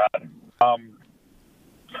have ever had.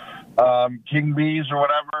 King Bees or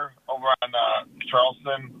whatever over on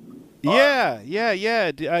Charleston. Yeah.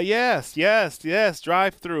 Yes.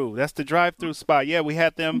 Drive-through. That's the drive-through spot. Yeah, we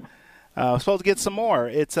had them. We're supposed to get some more.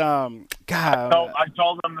 It's God. I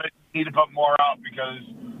told them they need to put more out because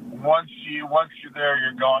once you're there,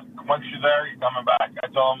 you're going. Once you're there, you're coming back. I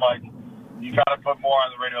told them you got to put more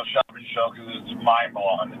on the radio shopping show because it's mind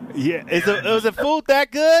blowing. Yeah, was the food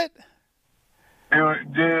that good?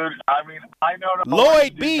 Dude, I mean, I know the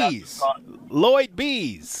Lloyd B's. Lloyd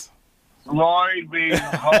B's. Holy beef.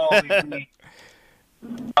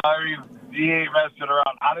 I mean, he ain't messing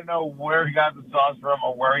around. I don't know where he got the sauce from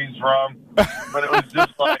or where he's from, but it was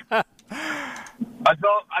just like I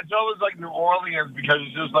thought it was like New Orleans because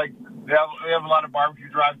it's just like they have a lot of barbecue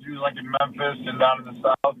drive-thrus like in Memphis and down in the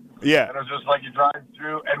South. Yeah, and it was just like you drive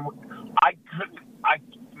through, and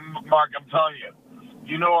Mark, I'm telling you,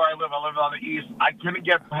 you know where I live. I live on the east. I couldn't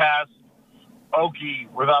get past Okie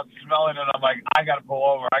without smelling it. I'm like, I gotta pull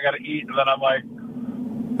over. I gotta eat, and then I'm like.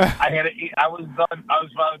 I had to eat. I was done. I was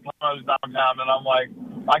by the time I was downtown, and I'm like,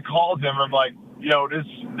 I called him. I'm like, yo, this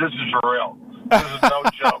is for real. This is no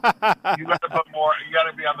joke. You got to put more. You got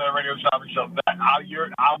to be on the radio shopping show.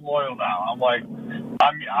 I'm loyal now. I'm like,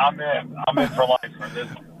 I'm in. I'm in for life for this.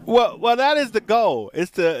 Well, that is the goal.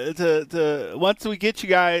 It's to once we get you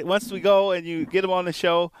guys, once we go and you get them on the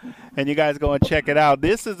show, and you guys go and check it out.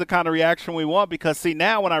 This is the kind of reaction we want because see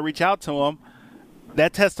now when I reach out to them,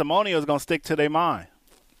 that testimonial is gonna stick to their mind.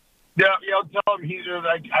 Yeah, tell him he's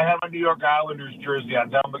like I have a New York Islanders jersey on.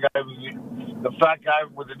 Tell him the guy was the fat guy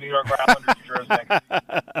with the New York Islanders jersey.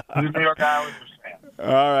 He's a New York Islanders fan.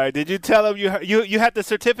 All right. Did you tell him you had the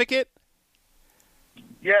certificate?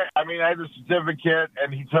 Yeah, I mean I had the certificate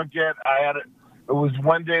and he took it. I had it. It was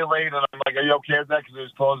one day late, and I'm like, "Are you okay with that?" Because it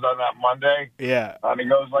was closed on that Monday. Yeah. And he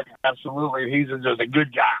goes like, "Absolutely." He's just a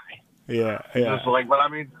good guy. Yeah. Just like, but I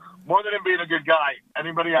mean, more than him being a good guy,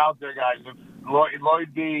 anybody out there, guys, if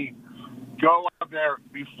Lloyd B. Go out there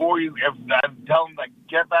before you tell him like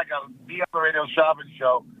get back on be on the radio shopping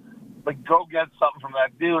show, but go get something from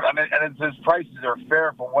that dude. And it's his prices are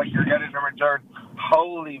fair for what you're getting in return.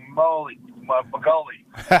 Holy moly, Macaulay,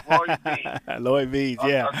 Lloyd B. Lloyd B's,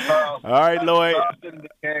 yeah. All right, Lloyd.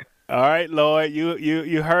 All right, Lloyd.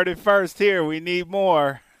 You heard it first here. We need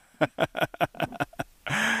more.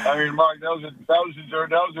 I mean, Mark, that was a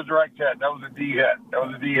direct hit. That was a D hit. That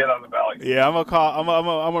was a D hit on the belly. Yeah, I'm gonna call. I'm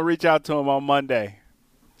gonna reach out to him on Monday.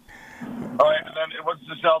 All right, and then what's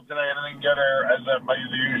the sell today? Anything getter as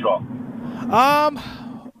usual?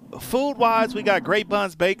 Food wise, we got Great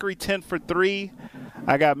Buns Bakery 10 for $3.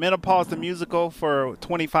 I got Menopause the Musical for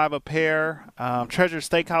 $25 a pair. Treasure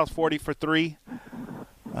Steakhouse 40 for $3.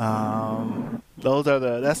 Those are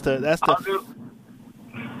that's the.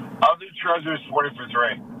 I'll do Treasures 20 for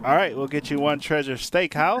 3. All right, we'll get you one Treasure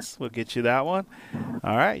Steakhouse. We'll get you that one.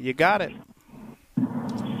 All right, you got it.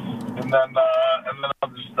 And then I'll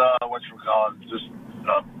just just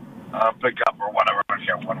pick up or whatever. I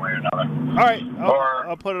can't one way or another. All right,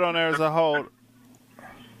 I'll put it on there as a hold.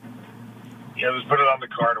 Yeah, just put it on the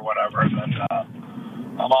card or whatever. And then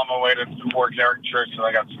I'm on my way to work Eric Church, and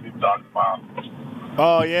I got Snoop Dogg tomorrow.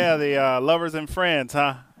 Oh yeah, the Lovers and Friends,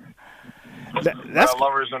 huh? That's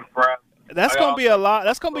Lovers and Friends. That's gonna be a lot.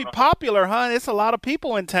 That's gonna be popular, huh? It's a lot of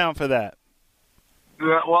people in town for that.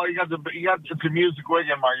 Yeah, well, you got the music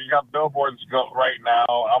weekend, Mark. You got billboards go right now.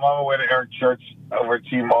 I'm on my way to Eric Church over at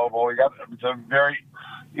T-Mobile. You got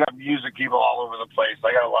music people all over the place.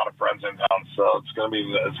 I got a lot of friends in town, so it's gonna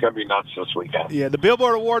be nuts this weekend. Yeah, the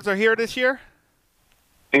Billboard Awards are here this year.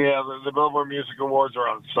 Yeah, the Billboard Music Awards are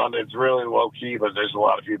on Sunday. It's really low key, but there's a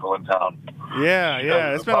lot of people in town.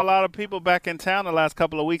 Yeah. It's been a lot of people back in town the last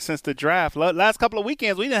couple of weeks since the draft. Last couple of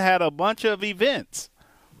weekends, we done had a bunch of events.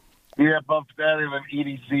 Yeah, but that and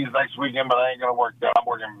EDC's next weekend, but I ain't gonna work that. I'm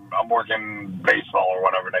working baseball or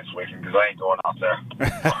whatever next weekend because I ain't going out there.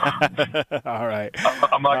 All right.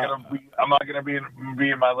 I'm not gonna be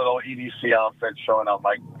in my little EDC outfit showing out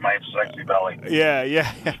my sexy belly. Yeah.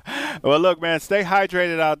 Well, look, man, stay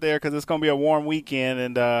hydrated out there because it's gonna be a warm weekend,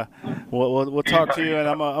 and we'll talk to you. And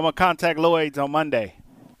I'm gonna contact Lloyd's on Monday.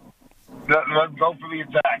 Let's go for the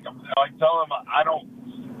attack.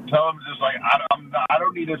 Tell him just like I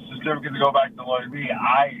don't need a certificate to go back to Lloyd B.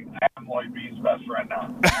 I am Lloyd B's best friend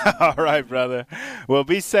now. All right, brother. Well,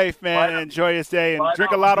 be safe, man. Enjoy your day and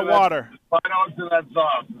drink a lot of water. Find out to that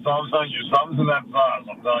sauce. So I'm telling you, something's in that sauce.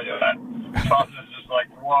 I'm telling you that sauce is just like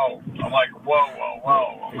whoa. I'm like whoa.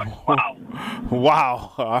 I'm like wow.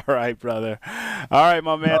 Wow. All right, brother. All right,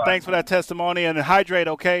 my man. Thanks for that testimony and hydrate.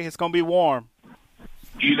 Okay, it's gonna be warm.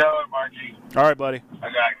 You know it, Marky. All right, buddy. I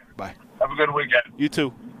got you. Bye. Have a good weekend. You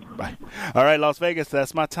too. Bye. All right, Las Vegas,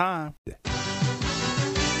 that's my time.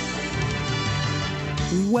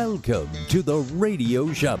 Welcome to the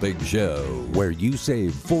Radio Shopping Show, where you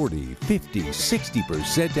save 40, 50,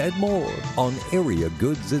 60% and more on area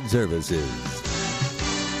goods and services.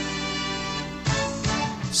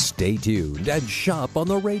 Stay tuned and shop on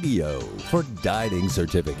the radio for dining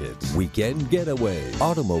certificates, weekend getaway,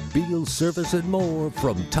 automobile service, and more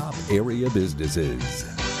from top area businesses.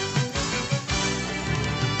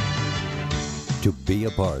 To be a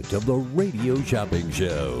part of the Radio Shopping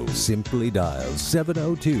Show, simply dial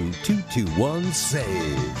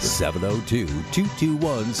 702-221-SAVE,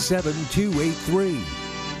 702-221-7283.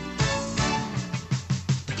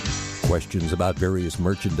 Questions about various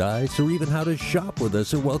merchandise or even how to shop with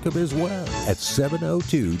us are welcome as well at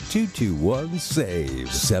 702-221-SAVE,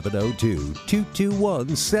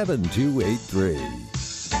 702-221-7283.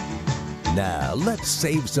 Now, let's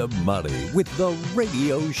save some money with the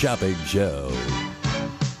Radio Shopping Show.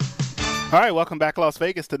 All right, welcome back, Las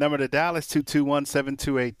Vegas. The number to dial is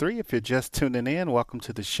 221-7283. If you're just tuning in, welcome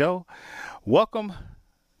to the show. Welcome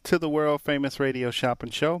to the world-famous Radio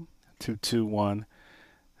Shopping Show,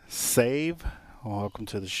 221-SAVE. Welcome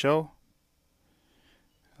to the show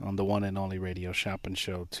on the one and only Radio Shopping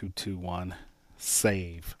Show,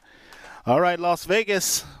 221-SAVE. All right, Las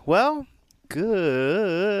Vegas. Well,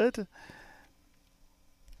 good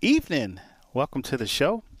evening. Welcome to the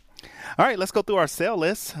show. All right, let's go through our sale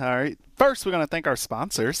list. All right, first we're going to thank our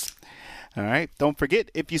sponsors. All right, don't forget,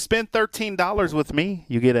 if you spend $13 with me,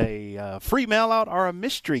 you get a free mail out or a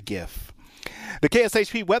mystery gift. The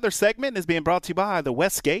KSHP weather segment is being brought to you by the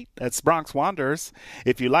Westgate. That's Bronx Wanderers.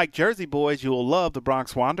 If you like Jersey Boys, you will love the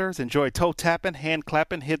Bronx Wanderers. Enjoy toe tapping, hand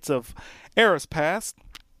clapping hits of eras past.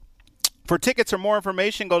 For tickets or more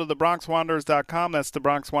information, go to thebronxwanderers.com. That's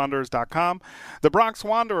thebronxwanderers.com. The Bronx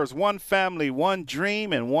Wanderers, one family, one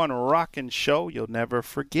dream, and one rockin' show you'll never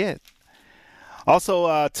forget. Also,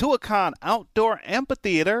 Tuacahn Outdoor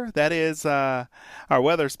Amphitheater, that is our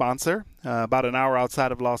weather sponsor, about an hour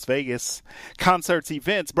outside of Las Vegas. Concerts,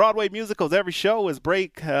 events, Broadway musicals, every show is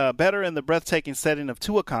better in the breathtaking setting of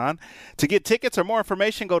Tuacahn. To get tickets or more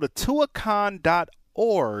information, go to tuacahn.org.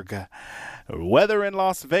 Weather in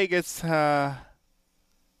Las Vegas. Right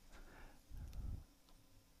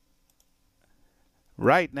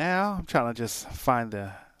now, I'm trying to just find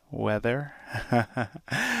the weather.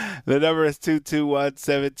 The number is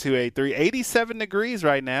 221-7283. 87 degrees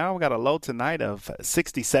right now. We got a low tonight of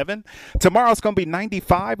 67. Tomorrow it's going to be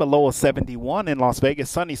 95, a low of 71 in Las Vegas.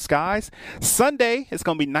 Sunny skies. Sunday it's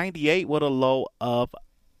going to be 98 with a low of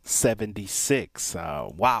 76.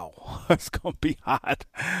 Wow. It's going to be hot.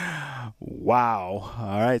 Wow.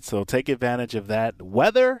 All right. So take advantage of that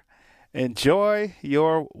weather Enjoy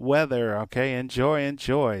your weather, okay? Enjoy.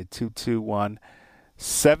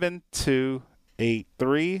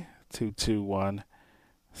 221-7283.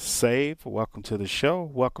 221-SAVE. Welcome to the show.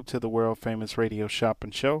 Welcome to the world famous radio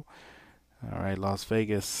shopping show. All right, Las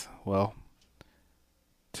Vegas. Well,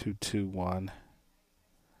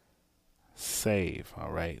 221-SAVE.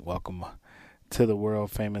 All right, welcome to the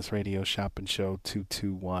world famous radio shopping show.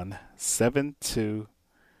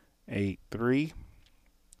 221-7283.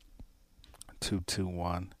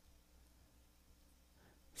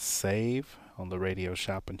 221-SAVE on the radio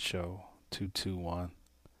shopping show. 221-SAVE.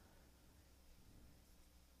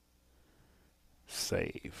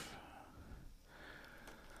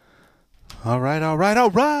 All right.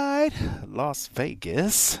 Las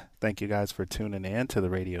Vegas. Thank you guys for tuning in to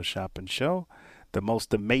the radio shopping show. The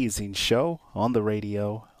most amazing show on the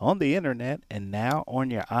radio, on the internet, and now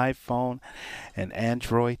on your iPhone and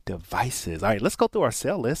Android devices. All right, let's go through our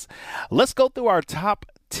sale list. Let's go through our top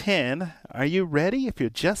 10. Are you ready? If you're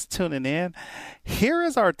just tuning in, here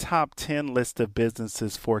is our top 10 list of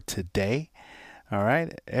businesses for today. All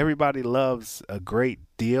right, everybody loves a great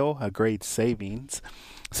deal, a great savings.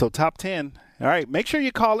 So top 10. All right, make sure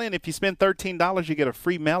you call in. If you spend $13, you get a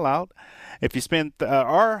free mail out. If you spend,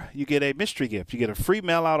 or you get a mystery gift. You get a free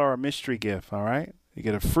mail out or a mystery gift. All right, you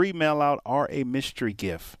get a free mail out or a mystery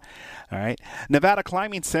gift. All right, Nevada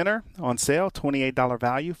Climbing Center on sale, $28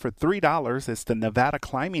 value for $3. It's the Nevada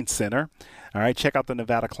Climbing Center. All right, check out the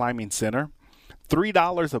Nevada Climbing Center.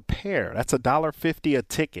 $3 a pair. That's $1.50 a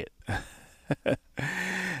ticket.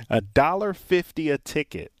 $1.50 a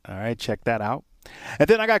ticket. All right, check that out. And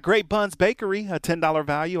then I got Great Buns Bakery, a $10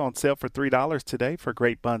 value on sale for $3 today for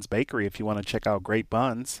Great Buns Bakery. If you want to check out Great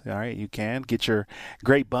Buns, all right, you can get your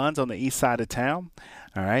Great Buns on the east side of town.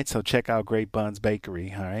 All right, so check out Great Buns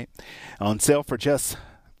Bakery. All right, on sale for just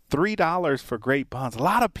 $3 for Great Buns. A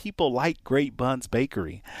lot of people like Great Buns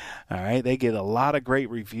Bakery. All right, they get a lot of great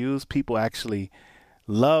reviews. People actually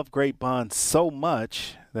love Great Buns so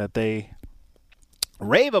much that they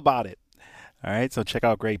rave about it. All right, so check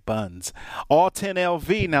out Great Buns. All 10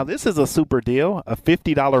 LV. Now, this is a super deal, a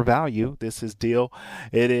 $50 value. This is deal.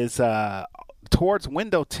 It is towards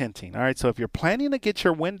window tinting. All right, so if you're planning to get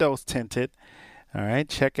your windows tinted, all right,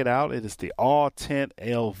 check it out. It is the All Tint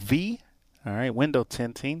LV. All right, window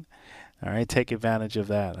tinting. All right, take advantage of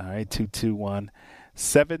that. All right,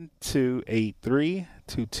 221-7283,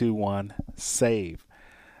 221-SAVE.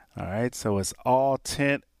 All right, so it's All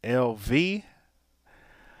Tint LV.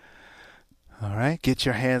 All right, get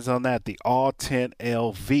your hands on that, the All Tint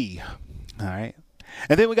LV. All right.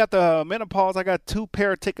 And then we got the Menopause. I got 2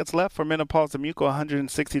 pair of tickets left for Menopause Temuco,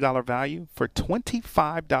 $160 value for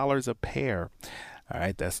 $25 a pair. All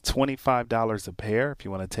right, that's $25 a pair if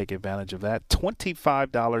you want to take advantage of that.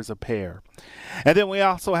 $25 a pair. And then we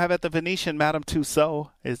also have at the Venetian, Madame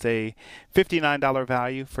Tussauds is a $59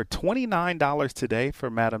 value for $29 today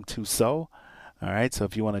for Madame Tussauds. All right, so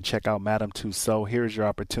if you want to check out Madame Tussauds, here's your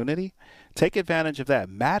opportunity. Take advantage of that.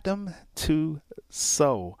 Madame Tussauds.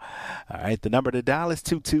 All right, the number to dial is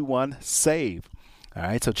 221-SAVE. All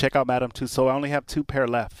right, so check out Madame Tussauds. I only have 2 pair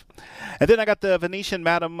left. And then I got the Venetian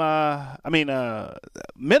Menopause.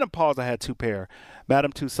 I had 2 pair.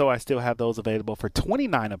 Madame Tussauds, I still have those available for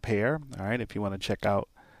 $29 a pair. All right, if you want to check out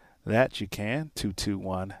that, you can.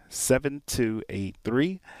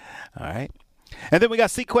 221-7283. All right. And then we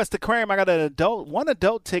got Sequest Aquarium. I got one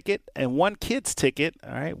adult ticket and 1 kid's ticket.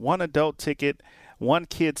 All right, 1 adult ticket, 1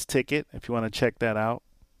 kid's ticket. If you want to check that out.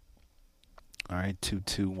 All right,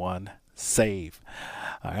 221-SAVE.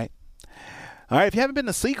 All right. All right, if you haven't been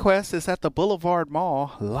to Sequest, it's at the Boulevard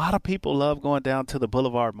Mall. A lot of people love going down to the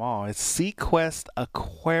Boulevard Mall. It's Sequest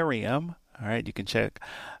Aquarium. All right, you can check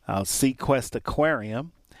out Sequest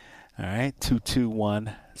Aquarium. All right,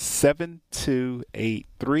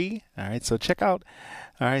 221-7283. All right, so check out,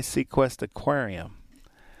 all right, Sequest Aquarium.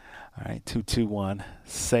 All right,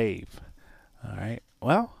 221-SAVE. All right,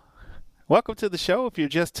 well, welcome to the show. If you're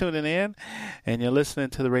just tuning in and you're listening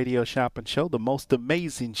to the Radio Shopping Show, the most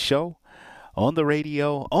amazing show on the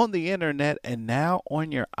radio, on the internet, and now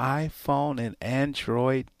on your iPhone and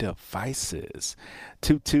Android devices.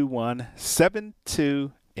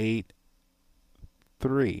 221-7283.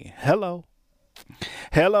 Hello.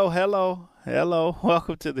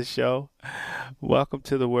 Welcome to the show. Welcome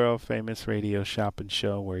to the world famous Radio Shopping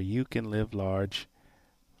Show where you can live large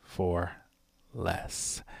for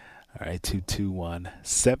less. All right,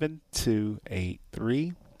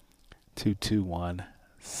 221-7283,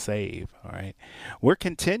 221-SAVE. All right, we're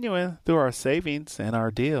continuing through our savings and our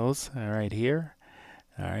deals. All right, here.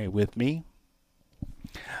 All right, with me.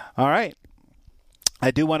 All right.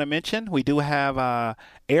 I do want to mention we do have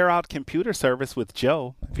Air Out Computer Service with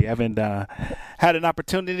Joe. If you haven't had an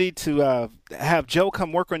opportunity to have Joe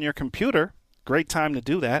come work on your computer, great time to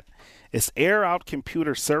do that. It's Air Out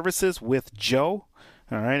Computer Services with Joe.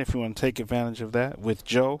 All right, if you want to take advantage of that with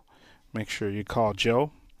Joe, make sure you call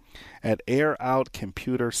Joe at Air Out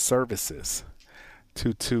Computer Services.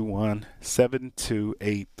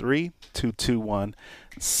 221-7283,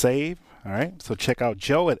 221-SAVE. All right, so check out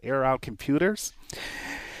Joe at Air Out Computers.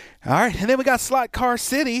 All right, and then we got Slot Car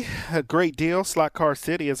City, a great deal. Slot Car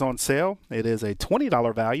City is on sale. It is a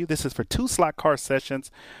 $20 value. This is for 2 slot car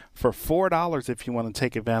sessions for $4 if you want to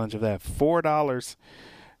take advantage of that. $4,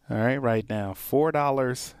 all right, right now.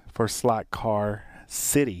 $4 for Slot Car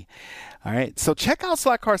City. All right, so check out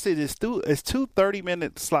Slot Car City. It's 2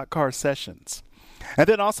 30-minute slot car sessions. And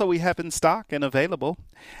then also we have in stock and available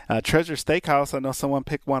Treasure Steakhouse. I know someone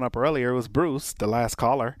picked one up earlier. It was Bruce, the last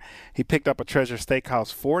caller. He picked up a Treasure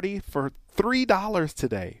Steakhouse 40 for $3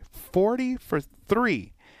 today. 40 for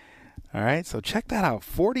 $3. All right, so check that out.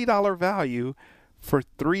 $40 value for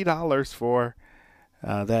 $3 for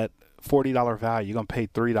that $40 value. You're going to pay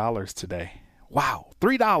 $3 today. Wow,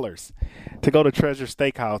 $3 to go to Treasure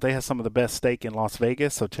Steakhouse. They have some of the best steak in Las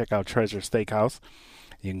Vegas, so check out Treasure Steakhouse.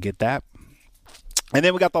 You can get that. And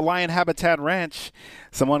then we got the Lion Habitat Ranch.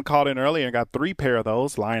 Someone called in earlier and got 3 pair of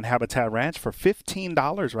those. Lion Habitat Ranch for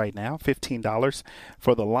 $15 right now. $15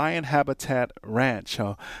 for the Lion Habitat Ranch.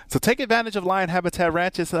 So take advantage of Lion Habitat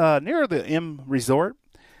Ranch. It's near the M Resort.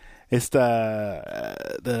 It's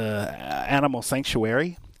the animal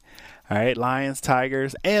sanctuary. All right, lions,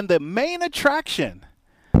 tigers. And the main attraction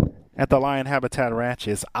at the Lion Habitat Ranch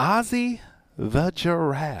is Ozzy the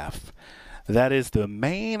Giraffe. That is the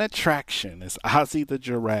main attraction, is Ozzy the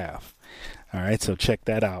Giraffe. All right, so check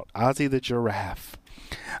that out, Ozzy the Giraffe.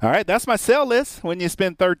 All right, that's my sale list. When you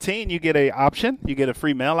spend $13, you get an option. You get a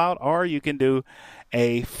free mail out, or you can do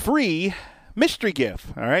a free mystery gift.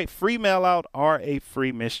 All right, free mail out or a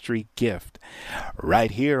free mystery gift.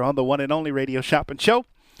 Right here on the one and only Radio Shopping Show.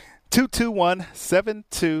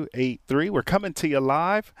 221-7283. We're coming to you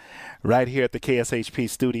live right here at the KSHP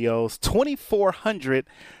Studios, 2400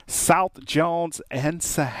 South Jones and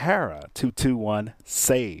Sahara,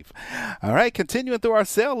 221-SAVE. All right, continuing through our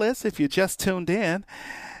sale list. If you just tuned in,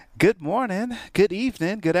 good morning, good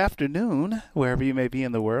evening, good afternoon, wherever you may be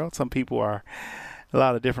in the world. Some people are a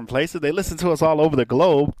lot of different places. They listen to us all over the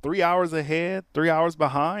globe, 3 hours ahead, 3 hours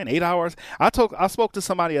behind, 8 hours. I spoke to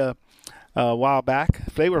somebody a while back.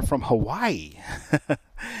 They were from Hawaii.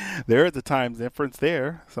 There is a time difference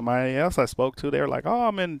there. Somebody else I spoke to, they were like, oh,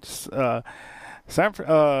 I'm in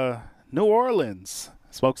New Orleans.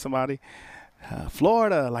 Spoke to somebody,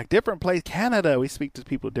 Florida, like different place, Canada. We speak to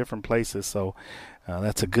people different places, so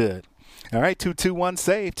that's a good. All right,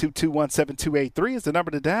 221-SAVE, 221-7283 is the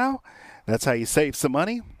number to dial. That's how you save some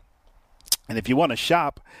money. And if you want to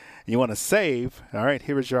shop, you want to save, all right,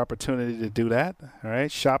 here is your opportunity to do that. All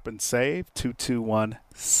right, shop and save,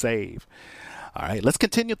 221-SAVE. All right, let's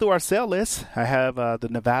continue through our sale list. I have the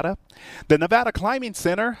Nevada Climbing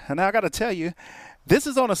Center, and I got to tell you, this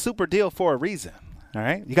is on a super deal for a reason. All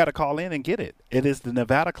right, you got to call in and get it. It is the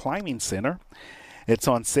Nevada Climbing Center. It's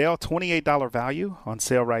on sale, $28 value on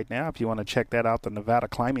sale right now. If you want to check that out, the Nevada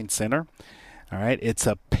Climbing Center. All right, it's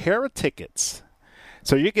a pair of tickets.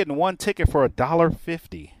 So you're getting one ticket for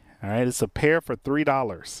 $1.50. All right, it's a pair for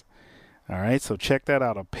 $3. All right, so check that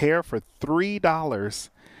out. A pair for $3.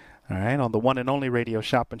 All right, on the one and only Radio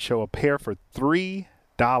Shopping Show, a pair for $3.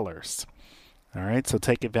 All right, so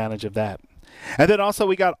take advantage of that. And then also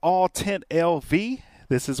we got All Tint LV.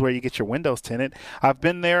 This is where you get your windows tinted. I've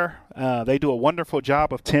been there. They do a wonderful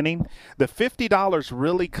job of tinting. The $50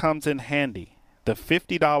 really comes in handy. The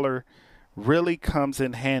 $50 really comes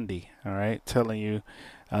in handy. All right, telling you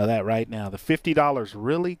that right now. The $50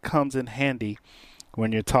 really comes in handy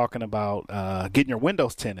when you're talking about getting your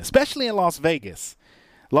windows tinted, especially in Las Vegas.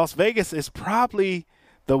 Las Vegas is probably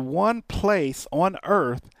the one place on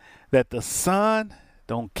earth that the sun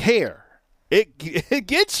don't care. It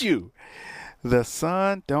gets you. The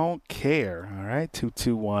sun don't care. All right,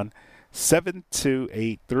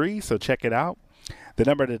 221-7283. So check it out. The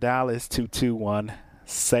number to dial is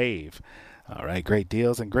 221-SAVE. All right, great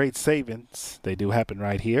deals and great savings. They do happen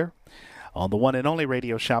right here on the one and only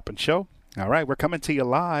Radio Shopping Show. All right, we're coming to you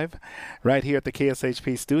live right here at the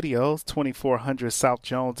KSHP Studios, 2400 South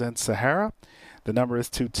Jones and Sahara. The number is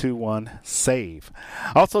 221-SAVE.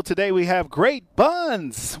 Also today we have great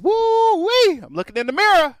buns. Woo-wee! I'm looking in the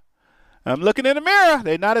mirror.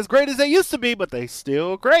 They're not as great as they used to be, but they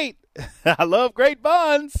still great. I love Great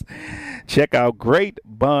Buns. Check out Great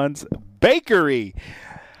Buns Bakery.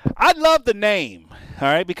 I love the name. All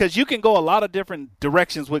right, because you can go a lot of different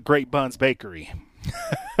directions with Great Buns Bakery.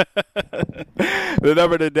 The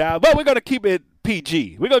number to dial, but we're going to keep it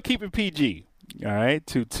PG. All right,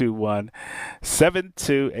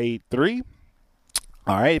 221-7283.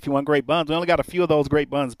 All right, if you want Great Buns, we only got a few of those Great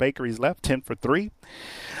Buns Bakeries left, 10 for 3.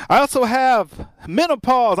 I also have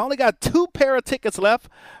Menopause. I only got 2 pair of tickets left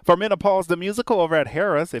for Menopause the Musical over at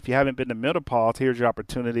Harrah's. If you haven't been to Menopause, here's your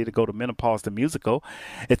opportunity to go to Menopause the Musical.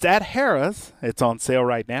 It's at Harrah's. It's on sale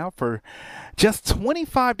right now for just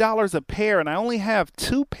 $25 a pair, and I only have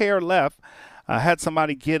 2 pair left. I had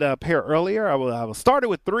somebody get a pair earlier. I was started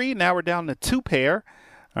with 3. Now we're down to 2 pair.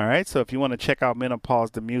 All right, so if you want to check out Menopause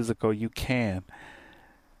the Musical, you can.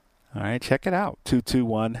 All right, check it out,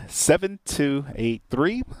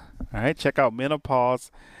 221-7283. All right, check out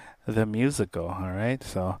Menopause the Musical. All right,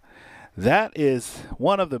 so that is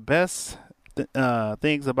one of the best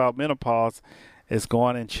things about Menopause is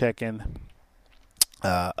going and checking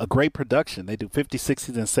a great production. They do 50s,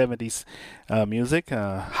 60s, and 70s music,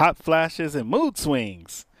 hot flashes, and mood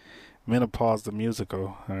swings. Menopause the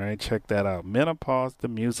Musical. All right, check that out. Menopause the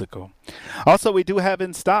Musical. Also, we do have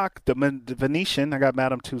in stock the Venetian. I got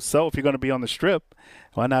Madame Tussauds. If you're going to be on the Strip,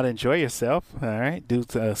 why not enjoy yourself? All right,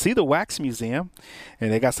 see the Wax Museum,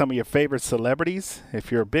 and they got some of your favorite celebrities.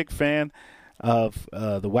 If you're a big fan of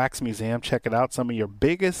the Wax Museum, check it out. Some of your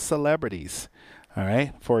biggest celebrities. All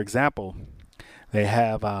right, for example, they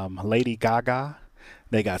have Lady Gaga.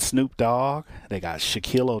 They got Snoop Dogg. They got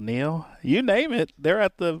Shaquille O'Neal. You name it, they're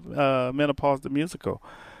at the Menopause the Musical.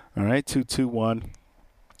 All right,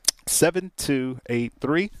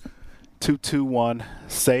 221-7283,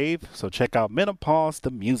 221-SAVE. So check out Menopause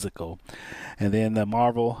the Musical. And then the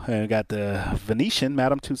Marvel, got the Venetian,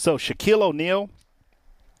 Madame Tussauds, Shaquille O'Neal.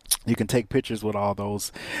 You can take pictures with all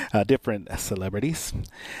those different celebrities.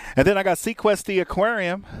 And then I got Sequest the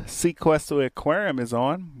Aquarium. Sequest the Aquarium is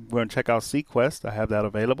on. We're going to check out Sequest. I have that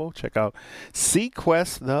available. Check out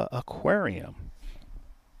Sequest the Aquarium.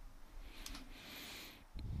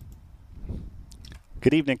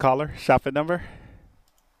 Good evening, caller. Shopping number?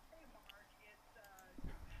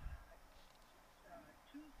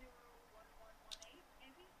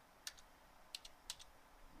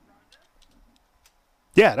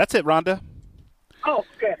 Yeah, that's it, Rhonda. Oh,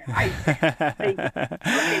 good. Okay,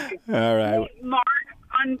 all right. Hey, Mark,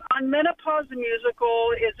 on Menopause the Musical,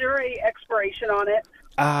 is there a expiration on it?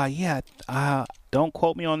 Yeah. Don't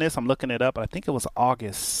quote me on this. I'm looking it up. I think it was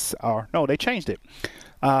August. Or no, they changed it.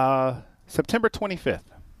 September 25th.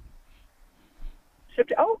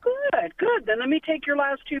 Oh, good. Then let me take your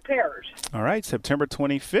last 2 pairs. All right, September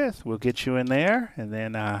 25th. We'll get you in there, and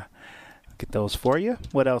then get those for you.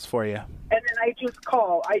 What else for you? And then I just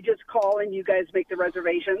call, and you guys make the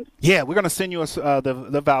reservations. Yeah, we're going to send you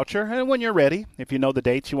the voucher, and when you're ready, if you know the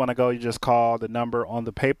dates you want to go, you just call the number on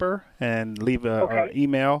the paper and leave an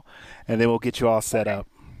email, and then we'll get you all set up.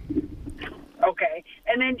 Okay.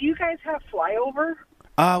 And then do you guys have flyover?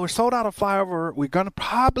 We're sold out of flyover. We're going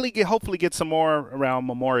to hopefully get some more around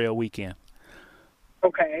Memorial Weekend.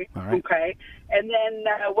 Okay. All right. Okay. And then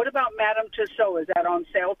what about Madame Tussauds? Is that on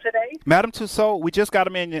sale today? Madame Tussauds, we just got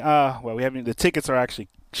them in. We haven't. The tickets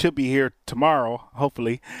should be here tomorrow,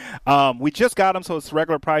 hopefully. We just got them, so it's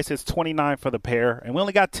regular price. It's $29 for the pair, and we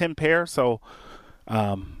only got 10 pairs, so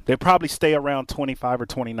they probably stay around $25 or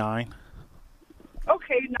 $29.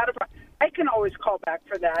 Okay, not a problem. I can always call back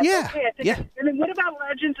for that. Yeah. Okay, and then what about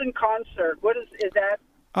Legends in Concert? What is that?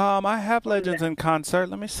 I have Legends in Concert.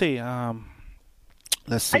 Let me see.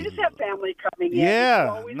 Let's see. I just have family coming in.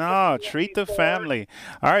 Yeah, no, treat the family.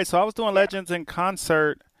 All right, so I was doing Legends in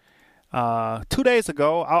Concert 2 days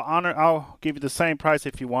ago. I'll give you the same price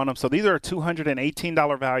if you want them. So these are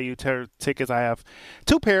 $218 value tickets. I have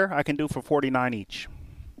 2 pair. I can do for $49 each.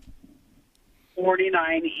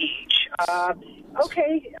 $49 each.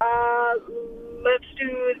 Okay, let's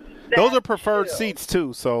do that. Those are preferred seats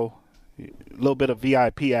too, so a little bit of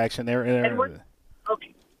VIP action there. Okay.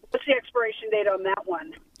 What's the expiration date on that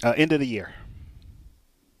one? End of the year.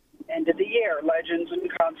 End of the year, Legends in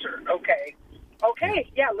Concert. Okay.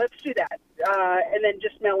 Okay, yeah, let's do that. And then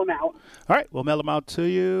just mail them out. All right, we'll mail them out to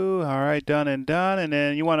you. All right, done. And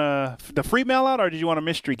then you want the free mail out, or did you want a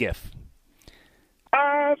mystery gift?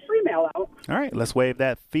 Free mail out. All right, let's waive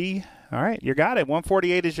that fee. All right, you got it.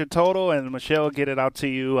 $148 is your total, and Michelle will get it out to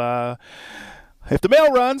you. If the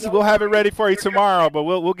mail runs, we'll have it ready for you tomorrow, but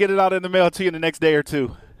we'll get it out in the mail to you in the next day or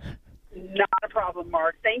two. Not a problem,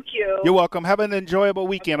 Mark. Thank you. You're welcome. Have an enjoyable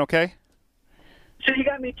weekend, okay? So you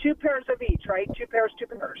got me 2 pairs of each, right? 2 pairs.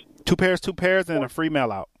 2 pairs, and a free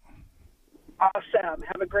mail out. Awesome.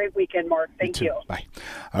 Have a great weekend, Mark. Thank you. Bye.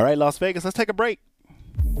 All right, Las Vegas, let's take a break.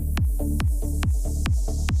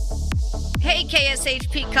 Hey,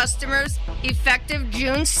 KSHP customers, effective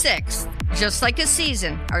June 6th, just like a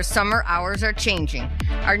season, our summer hours are changing.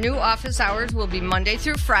 Our new office hours will be Monday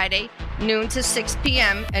through Friday, noon to 6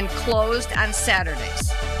 p.m., and closed on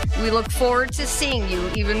Saturdays. We look forward to seeing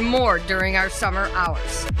you even more during our summer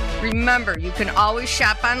hours. Remember, you can always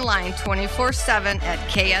shop online 24/7 at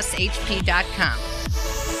kshp.com.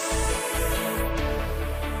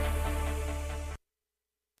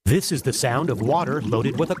 This is the sound of water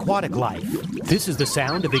loaded with aquatic life. This is the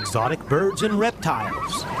sound of exotic birds and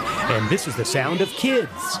reptiles. And this is the sound of kids.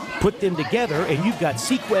 Put them together and you've got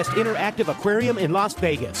SeaQuest Interactive Aquarium in Las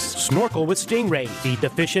Vegas. Snorkel with stingrays, feed the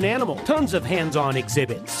fish and animal, tons of hands-on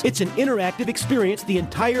exhibits. It's an interactive experience the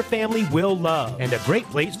entire family will love. And a great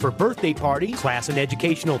place for birthday parties, class and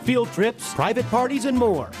educational field trips, private parties, and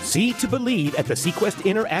more. See to believe at the SeaQuest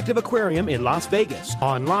Interactive Aquarium in Las Vegas.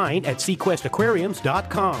 Online at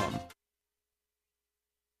SeaQuestAquariums.com.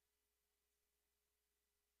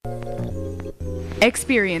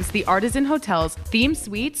 Experience the Artisan Hotel's themed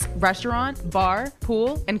suites, restaurant, bar,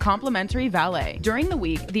 pool, and complimentary valet. During the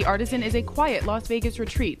week, the Artisan is a quiet Las Vegas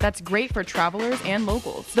retreat that's great for travelers and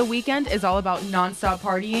locals. The weekend is all about nonstop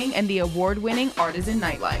partying and the award-winning Artisan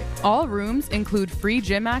nightlife. All rooms include free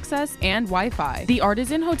gym access and Wi-Fi. The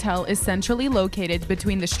Artisan Hotel is centrally located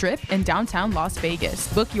between the Strip and downtown Las Vegas.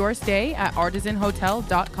 Book your stay at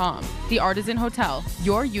artisanhotel.com. The Artisan Hotel,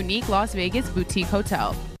 your unique Las Vegas boutique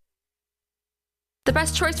hotel. The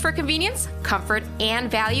best choice for convenience, comfort,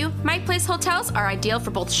 and value, My Place hotels are ideal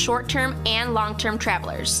for both short-term and long-term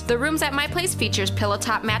travelers. The rooms at My Place features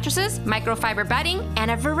pillow-top mattresses, microfiber bedding,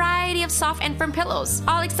 and a variety of soft and firm pillows.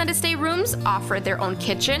 All extended stay rooms offer their own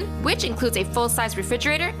kitchen, which includes a full-size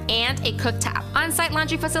refrigerator and a cooktop. On-site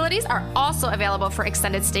laundry facilities are also available for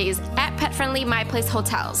extended stays at pet-friendly My Place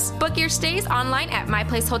hotels. Book your stays online at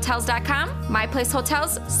myplacehotels.com. My Place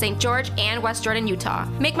Hotels, St. George and West Jordan, Utah.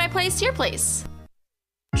 Make My Place your place.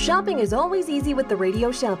 Shopping is always easy with the Radio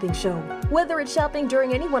Shopping Show. Whether it's shopping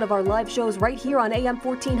during any one of our live shows right here on AM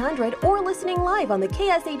 1400 or listening live on the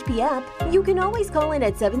KSHP app, you can always call in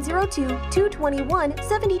at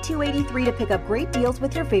 702-221-7283 to pick up great deals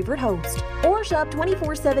with your favorite host. Or shop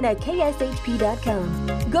 24/7 at kshp.com.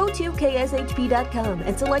 Go to kshp.com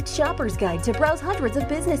and select Shopper's Guide to browse hundreds of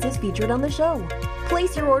businesses featured on the show.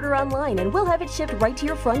 Place your order online and we'll have it shipped right to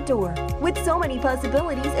your front door. With so many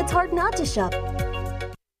possibilities, it's hard not to shop.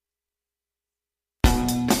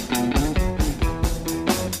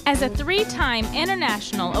 As a 3-time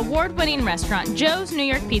international award-winning restaurant, Joe's New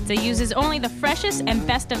York Pizza uses only the freshest and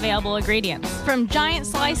best available ingredients. From giant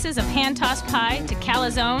slices of hand-tossed pie to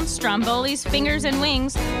calzone, strombolis, fingers, and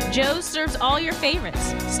wings, Joe's serves all your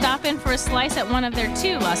favorites. Stop in for a slice at one of their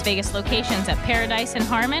 2 Las Vegas locations at Paradise and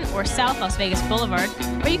Harmon or South Las Vegas Boulevard,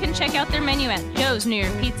 or you can check out their menu at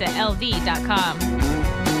joesnewyorkpizzalv.com.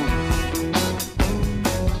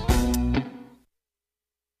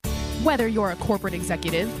 Whether you're a corporate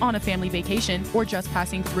executive, on a family vacation, or just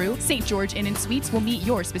passing through, St. George Inn & Suites will meet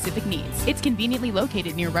your specific needs. It's conveniently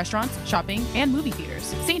located near restaurants, shopping, and movie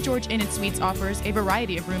theaters. St. George Inn & Suites offers a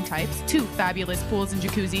variety of room types, 2 fabulous pools and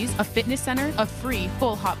jacuzzis, a fitness center, a free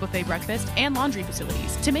full hot buffet breakfast, and laundry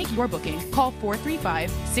facilities. To make your booking, call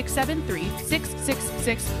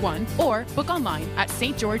 435-673-6661 or book online at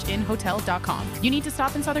stgeorgeinnhotel.com. You need to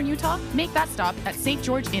stop in Southern Utah? Make that stop at St.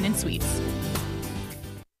 George Inn & Suites.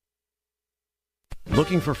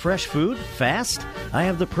 Looking for fresh food, fast? I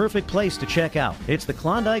have the perfect place to check out. It's the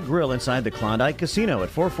Klondike Grill inside the Klondike Casino at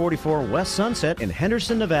 444 West Sunset in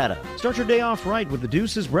Henderson, Nevada. Start your day off right with the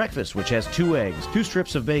Deuce's Breakfast, which has 2 eggs, 2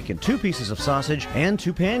 strips of bacon, 2 pieces of sausage, and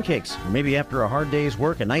 2 pancakes. Or maybe after a hard day's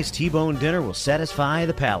work, a nice T-bone dinner will satisfy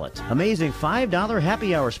the palate. Amazing $5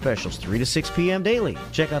 happy hour specials, 3 to 6 p.m. daily.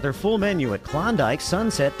 Check out their full menu at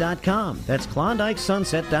KlondikeSunset.com. That's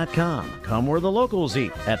KlondikeSunset.com. Come where the locals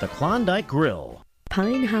eat at the Klondike Grill.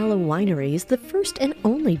 Pine Hollow Winery is the first and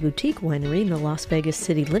only boutique winery in the Las Vegas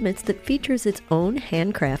city limits that features its own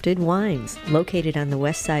handcrafted wines. Located on the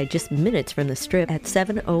west side, just minutes from the Strip at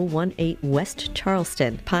 7018 West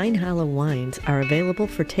Charleston, Pine Hollow wines are available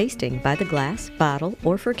for tasting by the glass, bottle,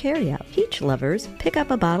 or for carryout. Peach lovers, pick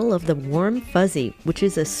up a bottle of the Warm Fuzzy, which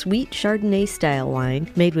is a sweet Chardonnay-style wine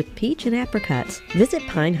made with peach and apricots. Visit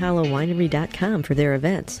PineHollowWinery.com for their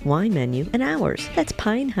events, wine menu, and hours. That's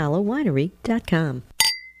PineHollowWinery.com.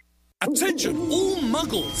 Attention, all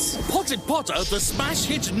muggles! Potted Potter, the smash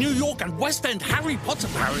hit New York and West End Harry Potter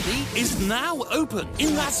parody, is now open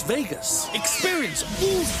in Las Vegas. Experience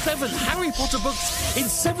all 7 Harry Potter books in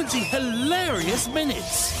 70 hilarious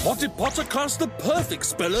minutes. Potted Potter cast the perfect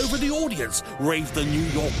spell over the audience, raved the New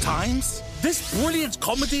York Times. This brilliant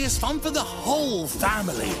comedy is fun for the whole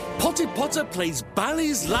family. Potted Potter plays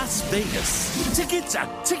Bally's Las Vegas. Tickets at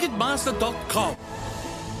Ticketmaster.com.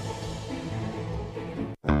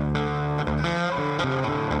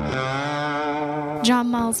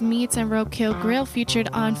 John Mull's Meats and Roadkill Grill featured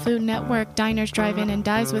on Food Network, Diners, Drive-In, and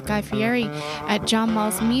Dives with Guy Fieri. At John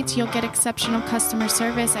Mull's Meats, you'll get exceptional customer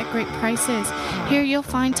service at great prices. Here you'll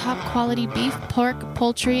find top-quality beef, pork,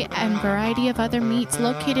 poultry, and variety of other meats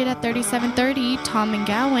located at 3730 Tom and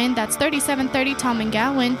Gowan. That's 3730 Tom and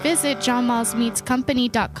Gowan. Visit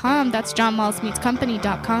johnmallsmeatscompany.com. That's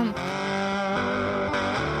johnmallsmeatscompany.com.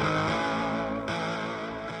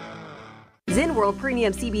 Zen World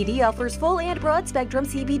Premium CBD offers full and broad-spectrum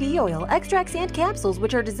CBD oil, extracts, and capsules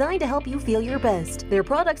which are designed to help you feel your best. Their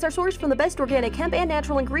products are sourced from the best organic hemp and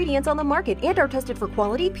natural ingredients on the market and are tested for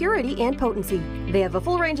quality, purity, and potency. They have a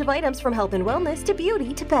full range of items from health and wellness to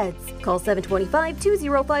beauty to pets. Call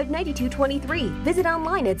 725-205-9223. Visit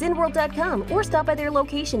online at zenworld.com or stop by their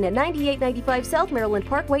location at 9895 South Maryland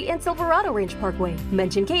Parkway and Silverado Ranch Parkway.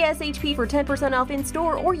 Mention KSHP for 10% off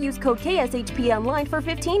in-store or use code KSHP online for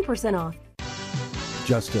 15% off.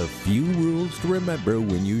 Just a few rules to remember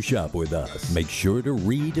when you shop with us. Make sure to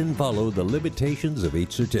read and follow the limitations of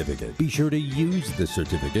each certificate. Be sure to use the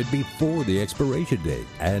certificate before the expiration date.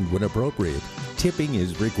 And when appropriate, tipping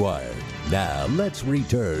is required. Now, let's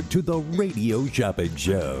return to the Radio Shopping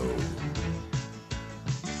Show.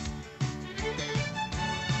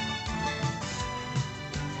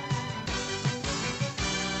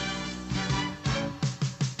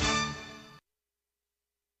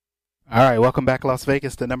 All right, welcome back, Las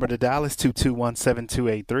Vegas. The number to dial is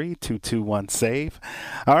 221-7283-221-SAVE.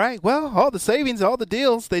 All right, well, all the savings, all the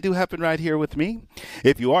deals, they do happen right here with me.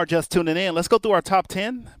 If you are just tuning in, let's go through our top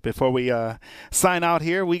 10 before we sign out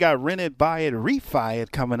here. We got Rent It, Buy It, Refi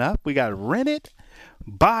It coming up. We got Rent It,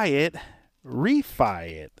 Buy It, Refi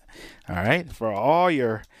It. All right, for all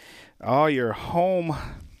your home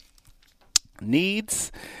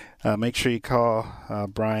needs. Make sure you call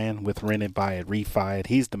Brian with Rent It, Buy It, Refi It.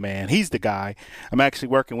 He's the man. He's the guy. I'm actually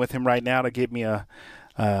working with him right now to get me a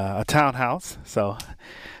townhouse. So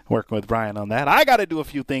working with Brian on that. I got to do a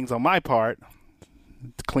few things on my part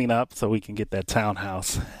to clean up so we can get that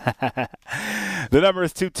townhouse. The number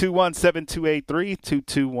is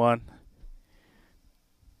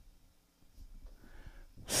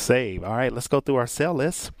 221-7283-221-SAVE. All right, let's go through our sale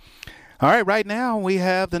list. All right, right now we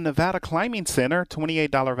have the Nevada Climbing Center,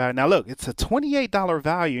 $28 value. Now, look, it's a $28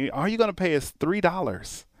 value. All you're going to pay is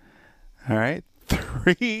 $3. All right,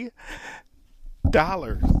 $3.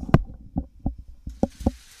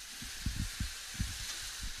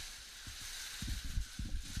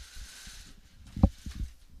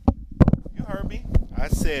 You heard me. I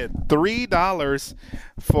said $3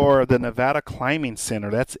 for the Nevada Climbing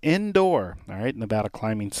Center. That's indoor. All right, Nevada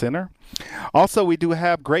Climbing Center. Also, we do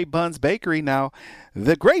have Great Buns Bakery. Now,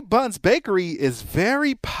 the Great Buns Bakery is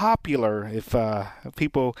very popular if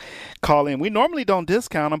people call in. We normally don't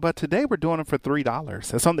discount them, but today we're doing them for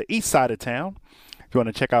 $3. It's on the east side of town if you want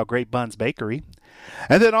to check out Great Buns Bakery.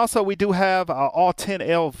 And then also we do have All 10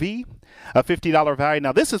 LV, a $50 value.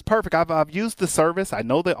 Now, this is perfect. I've used the service. I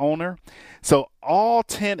know the owner. So All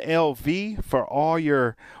 10 LV for all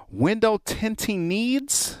your window tinting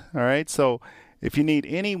needs. All right, so if you need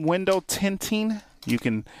any window tinting, you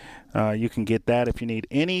can get that. If you need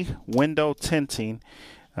any window tinting,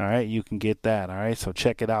 all right, you can get that. All right, so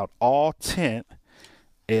check it out. All 10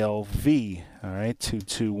 LV. All right,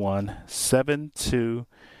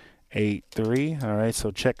 221-7283. All right, so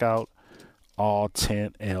check out All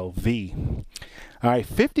 10 LV. All right,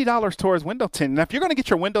 $50 towards window tinting. Now, if you're going to get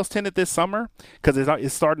your windows tinted this summer because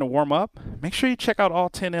it's starting to warm up, make sure you check out All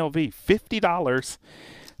 10 LV. $50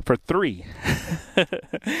 for 3.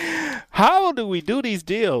 How do we do these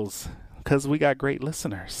deals? Because we got great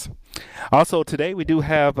listeners. Also, today we do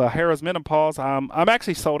have Harrah's Menopause. I'm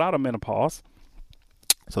actually sold out of Menopause,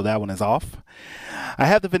 so that one is off. I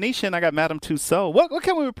have the Venetian. I got Madame Tussauds. What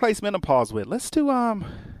can we replace Menopause with? Let's do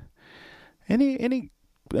any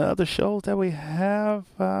other shows that we have.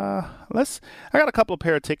 I got a couple of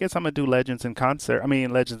pair of tickets. I'm gonna do Legends in Concert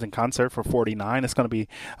for $49. It's gonna be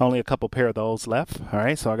only a couple pair of those left. All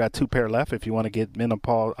right, so I got 2 pair left if you want to get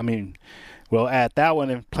Menopause. We'll add that one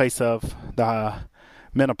in place of the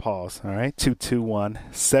menopause. All right,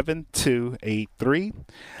 221-7283.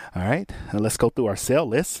 All right, and let's go through our sale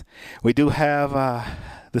list. We do have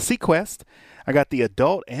the Sequest. I got the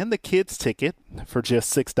adult and the kids ticket for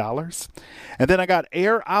just $6. And then I got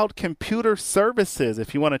Air Out Computer Services.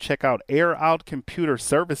 If you want to check out Air Out Computer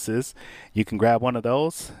Services, you can grab one of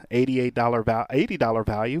those, $80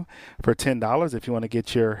 value for $10. If you want to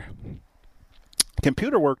get your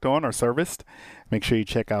computer worked on or serviced, make sure you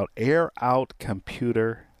check out Air Out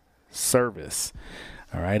Computer Service.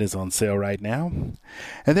 All right, it's on sale right now.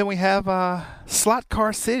 And then we have Slot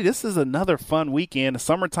Car City. This is another fun weekend. The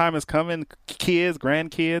summertime is coming, kids,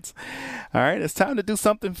 grandkids. All right, it's time to do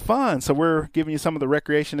something fun. So we're giving you some of the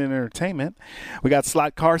recreation and entertainment. We got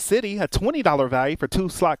Slot Car City, a $20 value for 2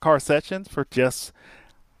 slot car sessions for just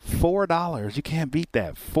 $4. You can't beat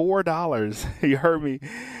that. $4. You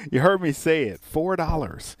heard me say it.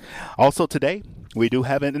 $4. Also today, we do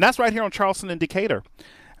have it, and that's right here on Charleston and Decatur.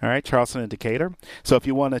 All right, Charleston and Decatur. So if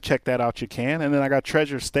you want to check that out, you can. And then I got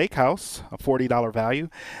Treasure Steakhouse, a $40 value.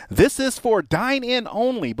 This is for dine-in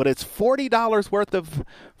only, but it's $40 worth of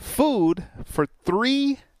food for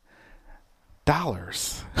 $3.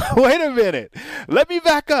 Wait a minute. Let me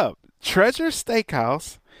back up. Treasure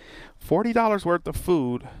Steakhouse, $40 worth of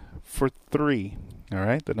food for $3. All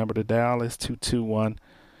right, the number to dial is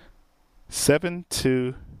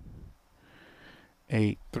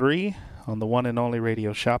 221-7283. On the one and only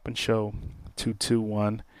radio shopping show,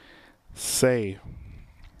 221-SAVE.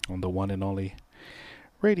 On the one and only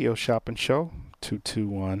radio shopping show,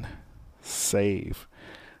 221-SAVE.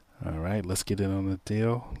 All right, let's get in on the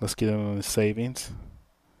deal. Let's get in on the savings.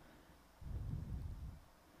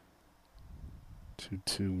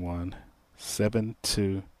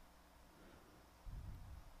 221-72.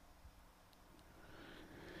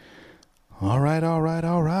 All right.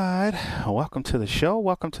 Welcome to the show.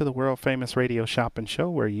 Welcome to the world famous radio shopping show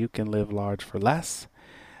where you can live large for less.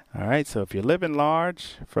 All right. So if you're living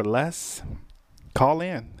large for less, call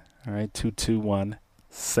in. All right.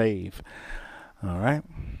 221-SAVE. All right.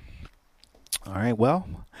 Well,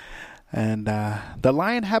 and the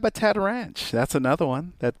Lion Habitat Ranch. That's another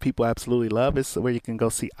one that people absolutely love. It's where you can go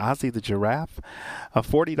see Ozzy the giraffe. A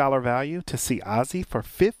 $40 value to see Ozzy for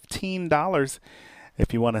 $15.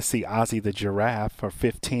 If you want to see Ozzy the giraffe for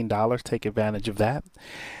 $15, take advantage of that.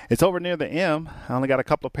 It's over near the M. I only got a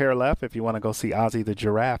couple of pair left. If you want to go see Ozzy the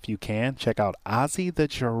giraffe, you can. Check out Ozzy the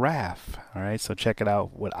giraffe. All right, so check it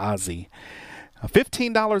out with Ozzy.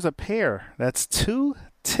 $15 a pair. That's 2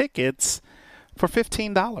 tickets for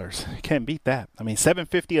 $15. You can't beat that. I mean,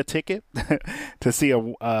 $7.50 a ticket to see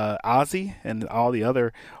Ozzy and all the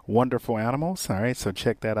other wonderful animals. All right, so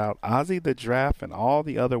check that out. Ozzy the giraffe and all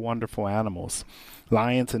the other wonderful animals.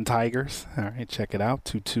 Lions and tigers. All right, check it out.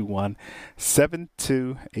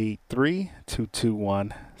 221-7283.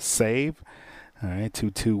 221-SAVE. All right,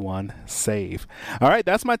 221-SAVE. All right,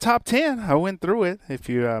 that's my top 10. I went through it. If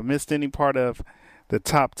you missed any part of the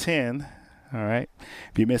top 10, all right,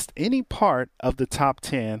 if you missed any part of the top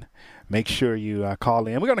 10, make sure you call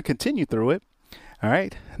in. We're going to continue through it. All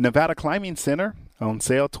right, Nevada Climbing Center on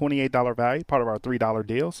sale, $28 value, part of our $3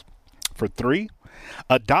 deals for $3.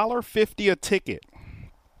 $1.50 a ticket.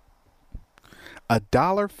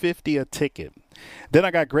 $1.50 a ticket. Then I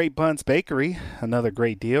got Great Buns Bakery, another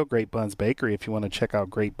great deal. Great Buns Bakery. If you want to check out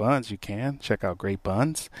Great Buns, you can check out Great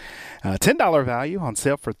Buns. $10 value on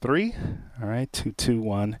sale for $3. All right,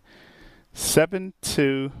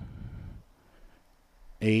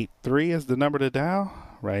 221-7283 is the number to dial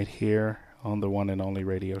right here on the one and only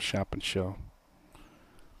radio shopping show.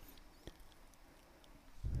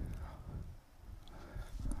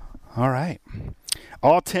 All right.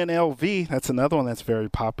 All 10 LV, that's another one that's very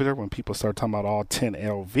popular. When people start talking about All 10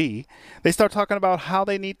 LV, they start talking about how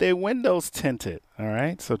they need their windows tinted. All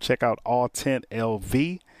right, so check out All 10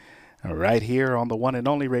 LV right here on the one and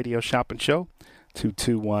only radio shopping show,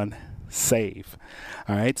 221-SAVE.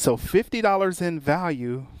 All right, so $50 in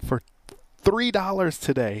value for $3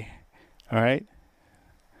 today. All right,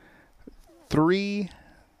 $3.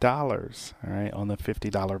 All right, on the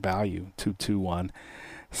 $50 value,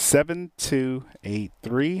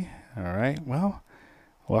 221-7283. All right. Well,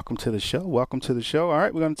 welcome to the show. Welcome to the show. All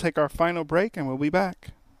right. We're going to take our final break and we'll be back.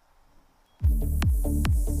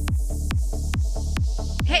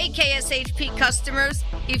 Hey, KSHP customers.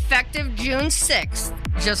 Effective June 6th,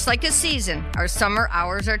 just like a season, our summer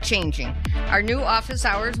hours are changing. Our new office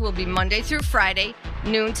hours will be Monday through Friday,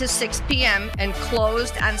 noon to 6 p.m., and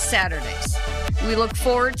closed on Saturdays. We look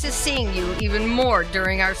forward to seeing you even more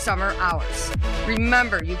during our summer hours.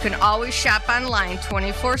 Remember, you can always shop online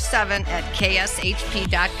 24/7 at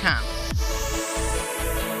kshp.com.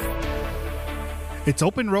 It's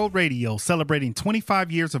Open Road Radio, celebrating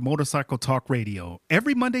 25 years of motorcycle talk radio.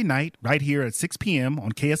 Every Monday night, right here at 6 p.m.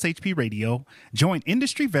 on KSHP Radio, join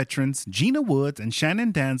industry veterans Gina Woods and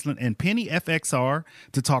Shannon Danslin and Penny FXR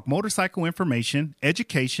to talk motorcycle information,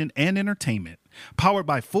 education, and entertainment. Powered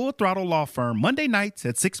by Full Throttle Law Firm, Monday nights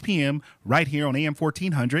at 6 p.m. right here on AM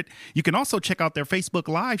 1400. You can also check out their Facebook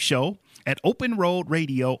Live show at Open Road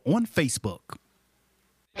Radio on Facebook.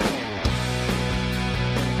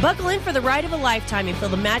 Buckle in for the ride of a lifetime and feel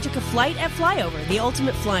the magic of flight at Flyover, the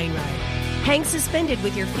ultimate flying ride. Hang suspended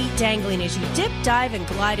with your feet dangling as you dip, dive, and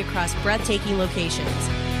glide across breathtaking locations.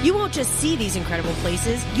 You won't just see these incredible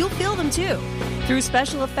places, you'll feel them too, through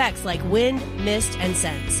special effects like wind, mist, and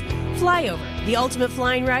scents. Flyover, the ultimate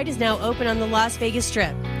flying ride, is now open on the Las Vegas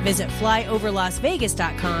Strip. Visit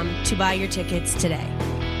flyoverlasvegas.com to buy your tickets today.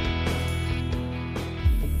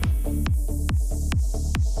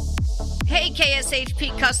 Hey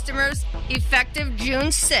KSHP customers, effective June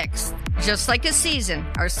 6th, just like a season,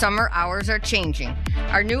 our summer hours are changing.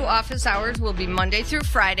 Our new office hours will be Monday through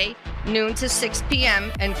Friday, noon to 6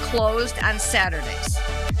 p.m., and closed on Saturdays.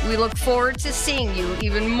 We look forward to seeing you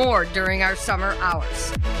even more during our summer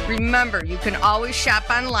hours. Remember, you can always shop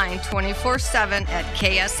online 24/7 at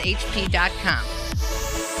kshp.com.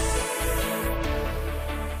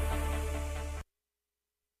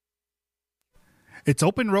 It's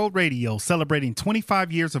Open Road Radio, celebrating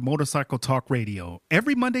 25 years of motorcycle talk radio.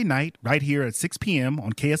 Every Monday night, right here at 6 p.m.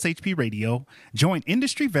 on KSHP Radio, join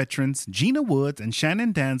industry veterans Gina Woods and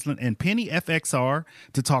Shannon Danslin and Penny FXR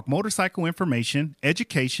to talk motorcycle information,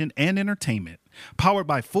 education, and entertainment. Powered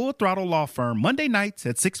by Full Throttle Law Firm, Monday nights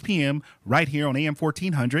at 6 p.m. right here on AM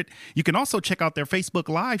 1400. You can also check out their Facebook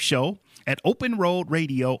Live show at Open Road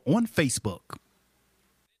Radio on Facebook.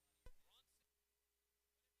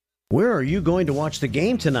 Where are you going to watch the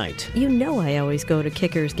game tonight? You know I always go to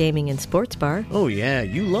Kickers Gaming and Sports Bar. Oh yeah,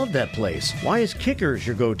 you love that place. Why is Kickers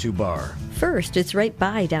your go-to bar? First, it's right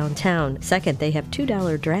by downtown. Second, they have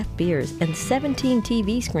 $2 draft beers and 17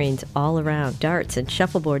 TV screens all around, darts and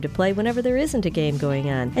shuffleboard to play whenever there isn't a game going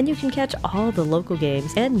on. And you can catch all the local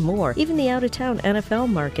games and more, even the out-of-town NFL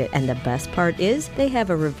market. And the best part is, they have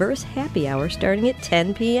a reverse happy hour starting at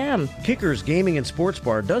 10 p.m. Kickers Gaming and Sports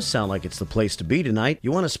Bar does sound like it's the place to be tonight.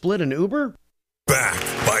 You want to split an Uber? Back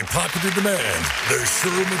by popular demand, the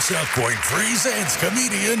Showroom at South Point presents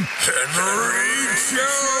comedian Henry Cho.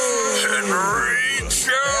 Henry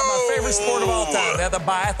Cho. Yeah, my favorite sport of all time. They have the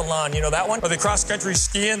biathlon, you know that one? Or the cross-country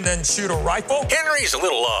skiing, then shoot a rifle. Henry's a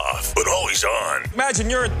little off, but always on. Imagine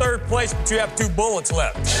you're in third place, but you have 2 bullets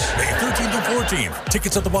left. May 13th and 14th.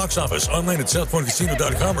 Tickets at the box office, online at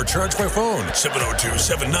southpointcasino.com or charge by phone.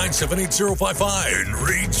 702-797-8055.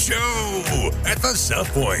 Henry Cho at the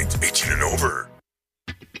South Point. 18 and over.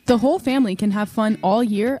 The whole family can have fun all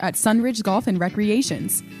year at Sunridge Golf and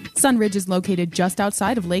Recreations. Sunridge is located just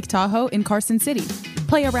outside of Lake Tahoe in Carson City.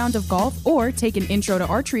 Play a round of golf or take an intro to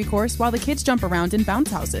archery course while the kids jump around in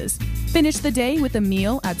bounce houses. Finish the day with a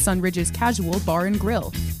meal at Sunridge's Casual Bar and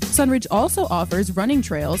Grill. Sunridge also offers running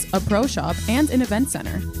trails, a pro shop, and an event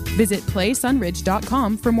center. Visit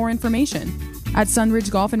playsunridge.com for more information. At Sunridge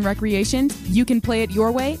Golf and Recreations, you can play it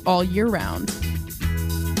your way all year round.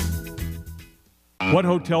 What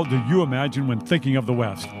hotel do you imagine when thinking of the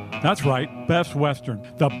West? That's right, Best Western.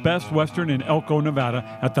 The Best Western in Elko, Nevada,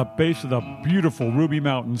 at the base of the beautiful Ruby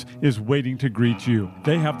Mountains, is waiting to greet you.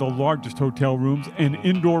 They have the largest hotel rooms and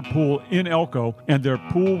indoor pool in Elko, and their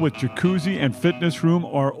pool with jacuzzi and fitness room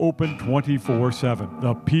are open 24/7.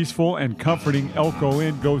 The peaceful and comforting Elko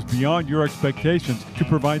Inn goes beyond your expectations to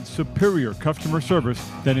provide superior customer service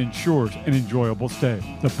that ensures an enjoyable stay.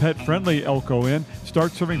 The pet-friendly Elko Inn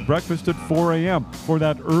starts serving breakfast at 4 a.m. for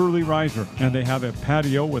that early riser, and they have a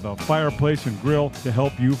patio with a fireplace and grill to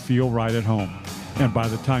help you feel right at home. And by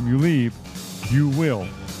the time you leave, you will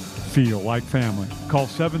feel like family. Call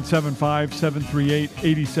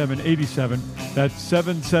 775-738-8787. That's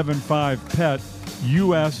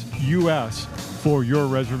 775-PET-US for your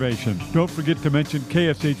reservation. Don't forget to mention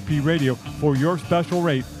KSHP Radio for your special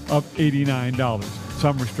rate of $89.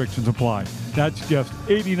 Some restrictions apply. That's just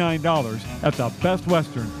 $89 at the Best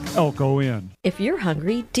Western Elko Inn. If you're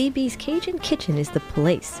hungry, DB's Cajun Kitchen is the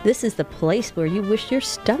place. This is the place where you wish your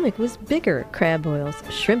stomach was bigger. Crab boils,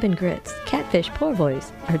 shrimp and grits, catfish po'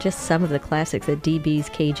 boys are just some of the classics at DB's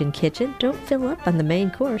Cajun Kitchen. Don't fill up on the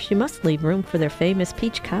main course. You must leave room for their famous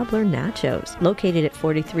peach cobbler nachos. Located at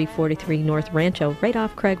 4343 North Rancho, right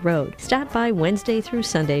off Craig Road. Stop by Wednesday through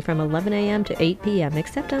Sunday from 11 a.m. to 8 p.m.,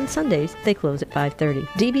 except on Sundays, they close at 5:30.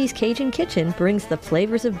 DB's Cajun Kitchen brings the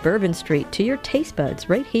flavors of Bourbon Street to your taste buds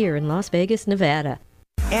right here in Las Vegas, Nevada.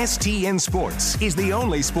 STN Sports is the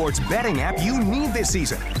only sports betting app you need this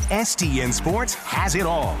season. STN Sports has it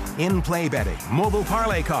all. In-play betting, mobile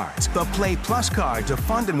parlay cards, the Play Plus card to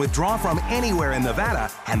fund and withdraw from anywhere in Nevada,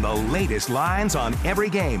 and the latest lines on every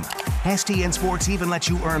game. STN Sports even lets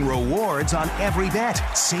you earn rewards on every bet.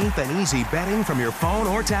 Safe and easy betting from your phone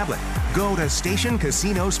or tablet. Go to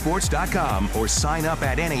StationCasinoSports.com or sign up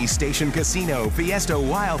at any Station Casino, Fiesta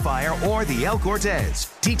Wildfire, or the El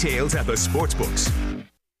Cortez. Details at the sportsbooks.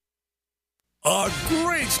 A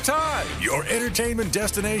great time! Your entertainment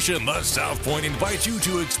destination, the South Point, invites you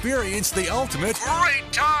to experience the ultimate great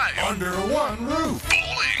time under one roof.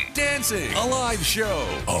 Bowling, dancing, a live show,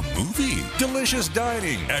 a movie, delicious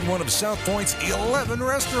dining, and one of South Point's 11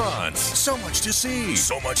 restaurants. So much to see,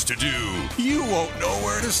 so much to do. You won't know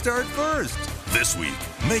where to start first. This week,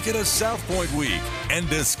 make it a South Point week and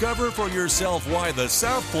discover for yourself why the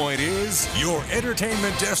South Point is your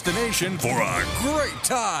entertainment destination for a great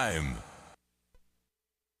time.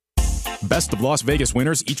 Best of Las Vegas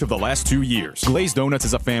winners each of the last 2 years. Glazed Donuts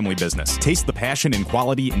is a family business. Taste the passion and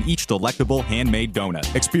quality in each delectable handmade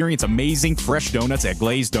donut. Experience amazing fresh donuts at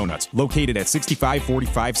Glazed Donuts, located at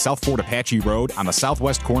 6545 South Fort Apache Road on the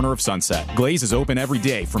southwest corner of Sunset. Glaze is open every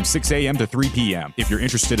day from 6 a.m. to 3 p.m. If you're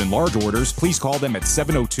interested in large orders, please call them at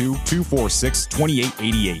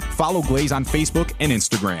 702-246-2888. Follow Glaze on Facebook and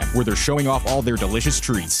Instagram, where they're showing off all their delicious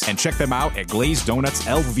treats. And check them out at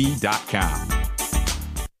glazedonutslv.com.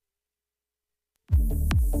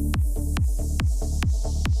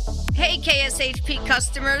 Hey KSHP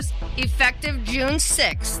customers, effective June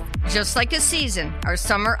 6th, just like a season, our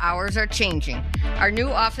summer hours are changing. Our new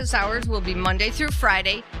office hours will be Monday through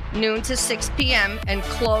Friday, noon to 6 p.m. and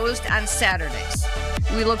closed on Saturdays.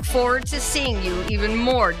 We look forward to seeing you even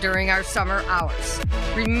more during our summer hours.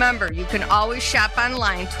 Remember, you can always shop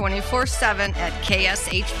online 24/7 at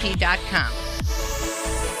kshp.com.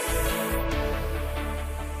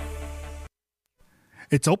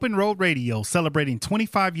 It's Open Road Radio, celebrating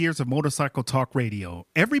 25 years of motorcycle talk radio.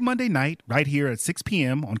 Every Monday night, right here at 6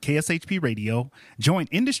 p.m. on KSHP Radio, join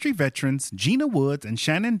industry veterans Gina Woods and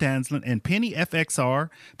Shannon Danslin and Penny FXR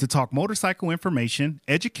to talk motorcycle information,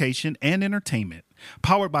 education, and entertainment.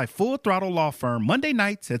 Powered by Full Throttle Law Firm, Monday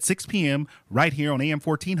nights at 6 p.m. right here on AM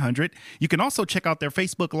 1400. You can also check out their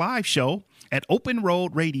Facebook Live show at Open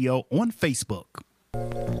Road Radio on Facebook.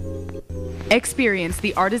 Experience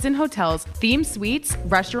the Artisan Hotel's themed suites,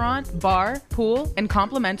 restaurant, bar, pool, and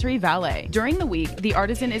complimentary valet. During the week, the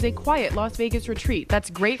Artisan is a quiet Las Vegas retreat that's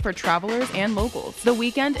great for travelers and locals. The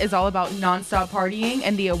weekend is all about nonstop partying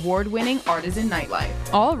and the award-winning Artisan nightlife.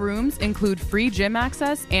 All rooms include free gym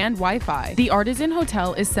access and Wi-Fi. The Artisan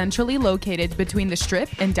Hotel is centrally located between the Strip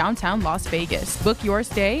and downtown Las Vegas. Book your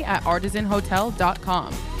stay at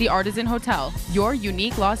artisanhotel.com. The Artisan Hotel, your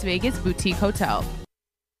unique Las Vegas boutique hotel.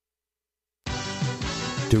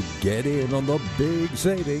 To get in on the big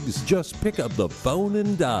savings, just pick up the phone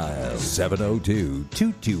and dial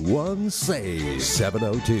 702-221-SAVE,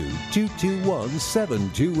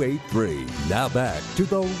 702-221-7283. Now back to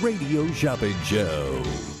the Radio Shopping Show.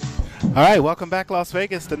 All right, welcome back, Las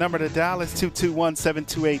Vegas. The number to dial is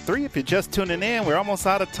 221-7283. If you're just tuning in, we're almost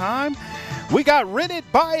out of time. We got Rent It,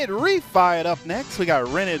 Buy It, Refi It up next. We got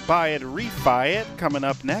Rent It, Buy It, Refi It coming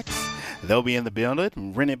up next. They'll be in the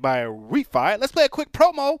building. Rent It, Buy It, Refi It. Let's play a quick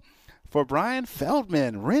promo for Brian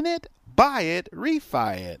Feldman. Rent It, Buy It,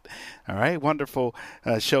 Refi It. All right, wonderful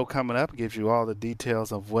show coming up. Gives you all the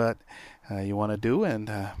details of what you want to do.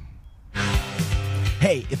 And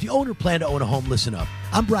hey, if you own or plan to own a home, listen up.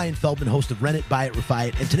 I'm Brian Feldman, host of Rent It, Buy It, Refi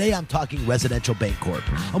It, and today I'm talking Residential Bancorp,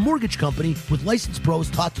 a mortgage company with licensed pros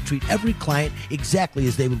taught to treat every client exactly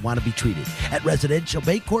as they would want to be treated. At Residential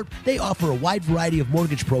Bancorp, they offer a wide variety of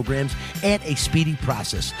mortgage programs and a speedy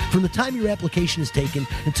process. From the time your application is taken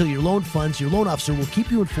until your loan funds, your loan officer will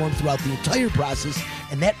keep you informed throughout the entire process,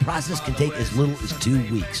 and that process can take as little as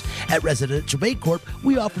 2 weeks. At Residential Bancorp,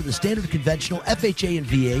 we offer the standard conventional FHA and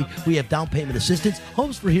VA. We have down payment assistance,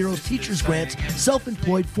 Homes for Heroes, teachers grants, self-employed,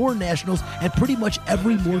 foreign nationals, and pretty much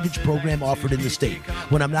every mortgage program offered in the state.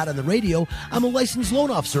 When I'm not on the radio, I'm a licensed loan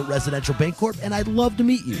officer at Residential Bancorp, and I'd love to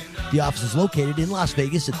meet you. The office is located in Las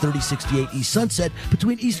Vegas at 3068 East Sunset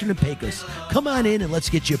between Eastern and Pecos. Come on in and let's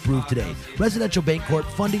get you approved today. Residential Bancorp,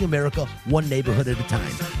 funding America one neighborhood at a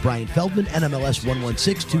time. Brian Feldman, NMLS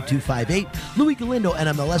 1162258. Louis Galindo,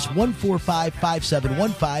 NMLS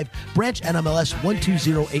 1455715. Branch NMLS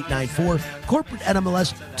 120894. Corporate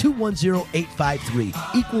NMLS 210853.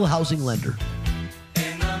 Equal housing lender.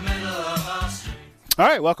 all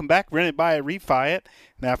right, welcome back. Rent It, Buy It, Refi It.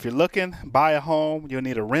 Now, if you're looking, buy a home, you'll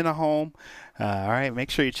need to rent a home. All right,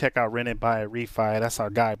 make sure you check out Rent It, Buy It, Refi. That's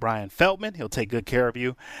our guy, Brian Feldman. He'll take good care of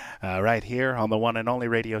you right here on the one and only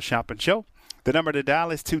Radio Shopping Show. The number to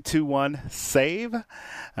dial is 221-SAVE. All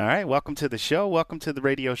right, welcome to the show. Welcome to the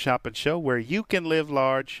Radio Shopping Show, where you can live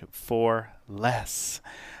large for less.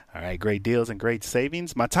 All right, great deals and great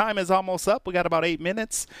savings. My time is almost up. We got about 8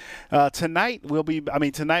 minutes. Tonight we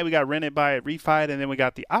got Rent It, Buy It, Refi, and then we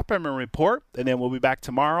got the Oppenheimer Report, and then we'll be back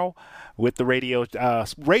tomorrow with the radio.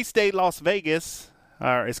 Race Day Las Vegas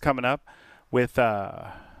is coming up with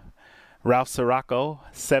Ralph Sirocco,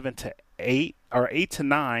 7 to 8, or 8 to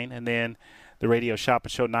 9, and then the Radio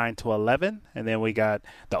Shopping Show, 9 to 11. And then we got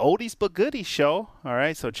the Oldies But Goodies show. All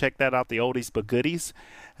right, so check that out, the Oldies But Goodies.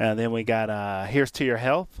 And then we got Here's to Your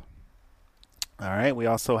Health. All right, we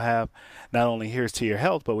also have not only Here's to Your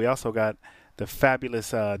Health, but we also got the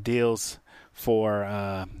fabulous deals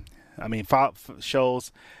for,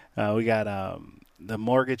 shows. We got The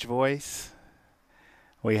Mortgage Voice.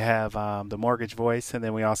 We have The Mortgage Voice, and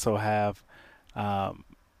then we also have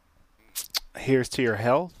Here's to Your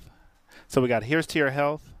Health. So we got Here's to Your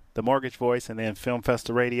Health, The Mortgage Voice, and then Film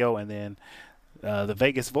Festa Radio, and then the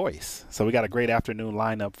Vegas Voice. So we got a great afternoon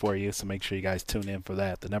lineup for you, so make sure you guys tune in for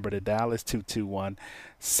that. The number to dial is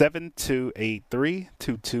 221-7283,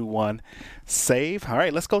 221-SAVE. All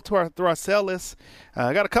right, let's go through our sale list.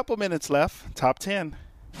 I got a couple minutes left, top 10.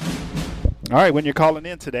 All right, when you're calling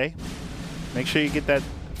in today, make sure you get that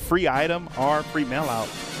free item or free mail out.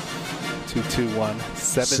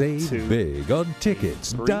 221-7283. Save big on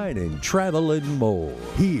tickets, dining, travel, and more.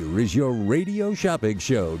 Here is your Radio Shopping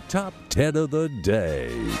Show Top 10 of the day.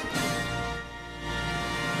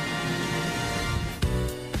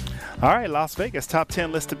 All right, Las Vegas Top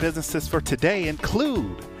 10 list of businesses for today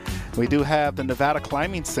include, we do have the Nevada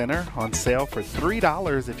Climbing Center on sale for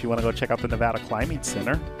 $3 if you want to go check out the Nevada Climbing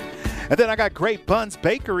Center. And then I got Great Buns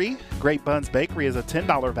Bakery. Great Buns Bakery is a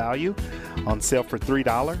 $10 value on sale for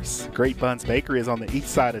 $3. Great Buns Bakery is on the east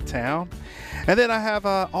side of town. And then I have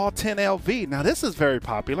All 10 LV. Now this is very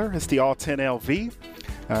popular. It's the All 10 LV.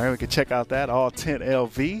 All right, we can check out that All 10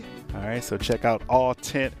 LV. All right, so check out All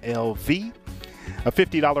 10 LV. A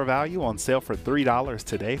 $50 value on sale for $3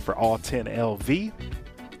 today for All 10 LV.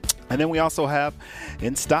 And then we also have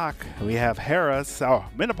in stock, we have Harrah's. Oh,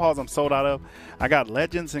 Menopause I'm sold out of. I got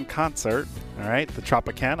Legends in Concert. All right, the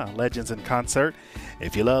Tropicana Legends in Concert.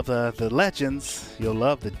 If you love the Legends, you'll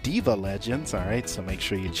love the Diva Legends. All right, so make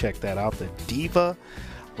sure you check that out. The Diva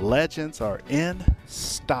Legends are in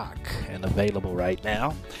stock and available right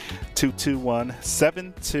now.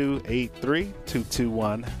 221-7283,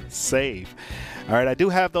 221-SAVE. All right, I do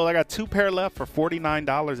have those. I got 2 pair left for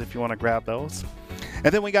 $49 if you want to grab those.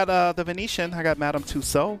 And then we got the Venetian. I got Madame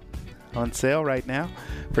Tussauds on sale right now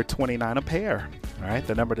for $29 a pair. All right,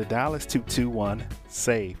 the number to dial is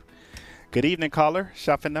 221-SAVE. Good evening, caller.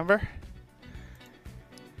 Shopping number?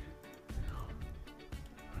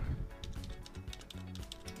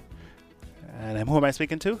 And who am I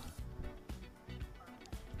speaking to?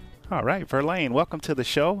 All right, Verlaine, welcome to the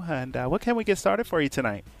show. And what can we get started for you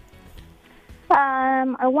tonight?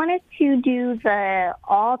 I wanted to do the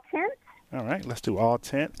all tint. All right, let's do all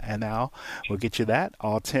tint, and now we'll get you that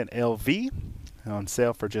all tint LV on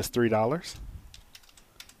sale for just $3.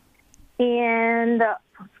 And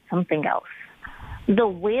something else. The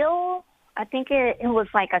wheel, I think it was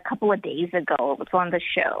like a couple of days ago. It was on the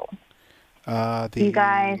show.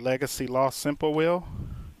 The Legacy Lost Simple wheel?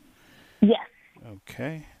 Yes.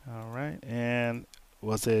 Okay, all right. And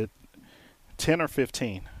was it 10 or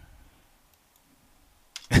 15?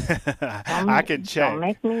 I can check.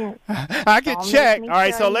 I can check. All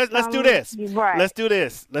right, so let's do this. Right. Let's do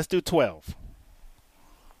this. Let's do 12.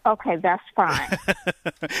 Okay, that's fine.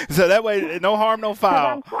 So that way, no harm, no foul.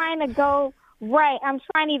 I'm trying to go right. I'm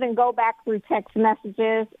trying to even go back through text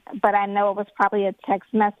messages, but I know it was probably a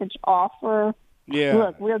text message offer. Yeah.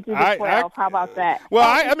 Look, we'll do the 12. How about that? Well,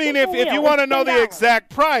 I mean, if you want to know the exact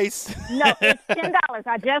price. No, it's $10.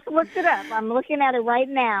 I just looked it up. I'm looking at it right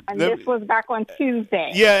now, and this was back on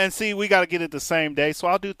Tuesday. Yeah, and see, we got to get it the same day, so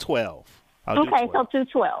I'll do 12. Okay, so do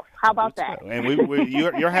 12. How about that? And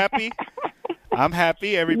you're happy? I'm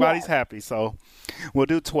happy. Everybody's happy. So we'll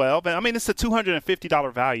do 12. And I mean, it's a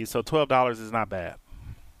 $250 value, so $12 is not bad.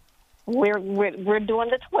 We're doing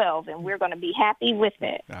the 12, and we're going to be happy with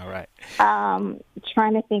it. All right.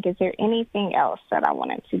 Trying to think, is there anything else that I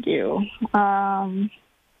wanted to do? No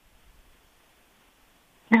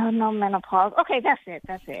menopause. Okay, that's it.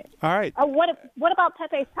 All right. What about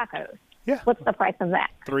Pepe's Tacos? Yeah. What's the price of that?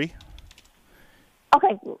 $3.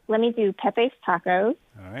 Okay, let me do Pepe's Tacos.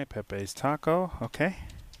 All right, Pepe's Taco. Okay.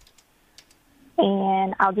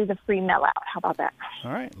 and I'll do the free mail out. How about that?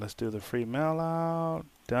 All right, let's do the free mail out.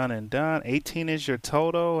 Done and done. 18 is your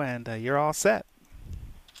total, and you're all set.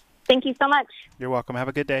 Thank you so much. You're welcome. Have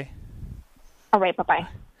a good day. All right, bye-bye.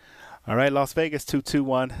 All right, Las Vegas,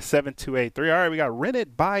 221-7283. All right, we got Rent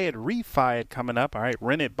It, Buy It, Refi It coming up. All right,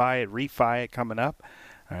 Rent It, Buy It, Refi It coming up.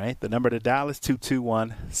 All right, the number to dial is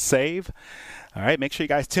 221-SAVE. All right, make sure you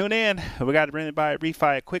guys tune in. We got Rent It, Buy It,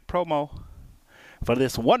 Refi It, quick promo for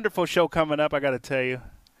this wonderful show coming up. I got to tell you,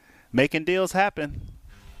 making deals happen.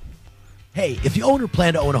 Hey, if you own or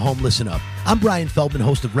plan to own a home, listen up. I'm Brian Feldman,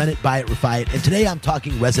 host of Rent It, Buy It, Refi It, and today I'm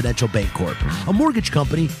talking Residential Bancorp, a mortgage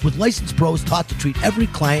company with licensed pros taught to treat every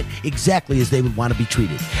client exactly as they would want to be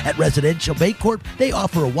treated. At Residential Bancorp, they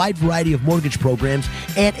offer a wide variety of mortgage programs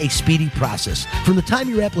and a speedy process. From the time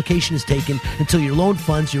your application is taken until your loan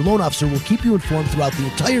funds, your loan officer will keep you informed throughout the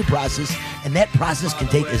entire process, and that process can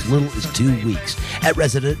take as little as 2 weeks. At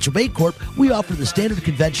Residential Bancorp, we offer the standard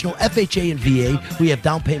conventional FHA and VA. We have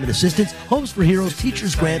down payment assistance, Homes for Heroes,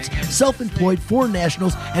 teachers grants, self-employed, foreign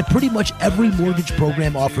nationals, and pretty much every mortgage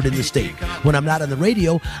program offered in the state. When I'm not on the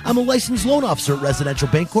radio, I'm a licensed loan officer at Residential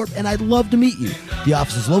Bancorp, and I'd love to meet you. The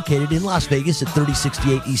office is located in Las Vegas at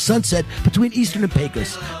 3068 East Sunset between Eastern and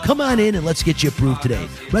Pecos. Come on in and let's get you approved today.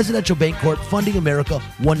 Residential Bancorp, funding America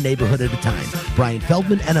one neighborhood at a time. Brian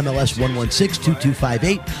Feldman, NMLS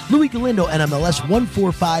 1162258. Louis Galindo, NMLS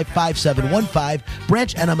 1455715.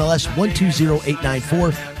 Branch NMLS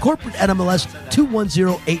 120894. Corporate NMLS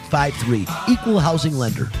 210853. Equal housing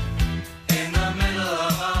lender.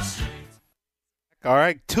 All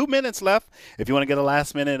right, 2 minutes left. If you want to get a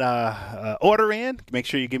last-minute order in, make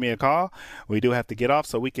sure you give me a call. We do have to get off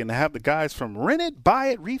so we can have the guys from Rent It, Buy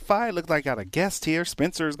It, Refi It. Looks like I got a guest here.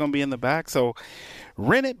 Spencer is going to be in the back. So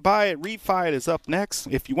Rent It, Buy It, Refi It is up next.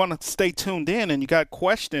 If you want to stay tuned in and you got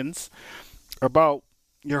questions about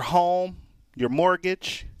your home, your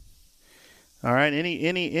mortgage, all right,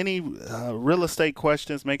 any real estate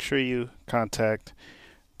questions, make sure you contact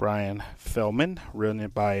Brian Feldman. Rent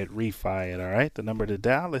It, Buy It, Refi It. All right, the number to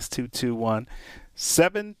dial is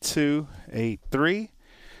 221-7283.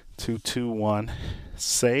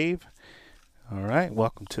 221-SAVE. All right,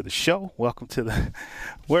 welcome to the show. Welcome to the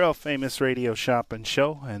world famous radio shopping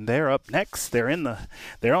show. And they're up next. They're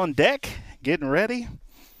on deck, getting ready.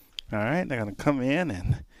 All right, they're gonna come in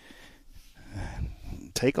and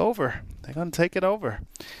take over. They're going to take it over.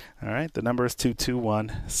 All right. The number is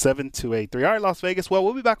 221-7283. All right, Las Vegas. Well,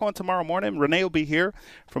 we'll be back on tomorrow morning. Renee will be here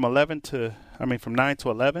from 9 to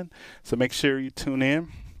 11. So make sure you tune in.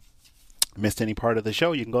 Missed any part of the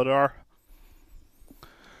show, you can go to our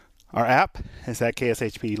app. It's at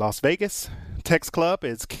KSHP Las Vegas. Text Club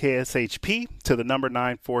is KSHP to the number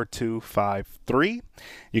 94253.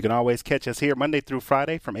 You can always catch us here Monday through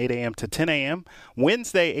Friday from 8 a.m. to 10 a.m.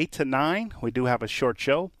 Wednesday, 8 to 9, we do have a short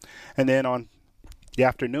show. And then on the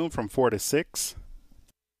afternoon from 4 to 6.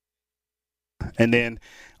 And then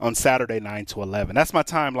on Saturday, 9 to 11. That's my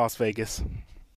time, Las Vegas.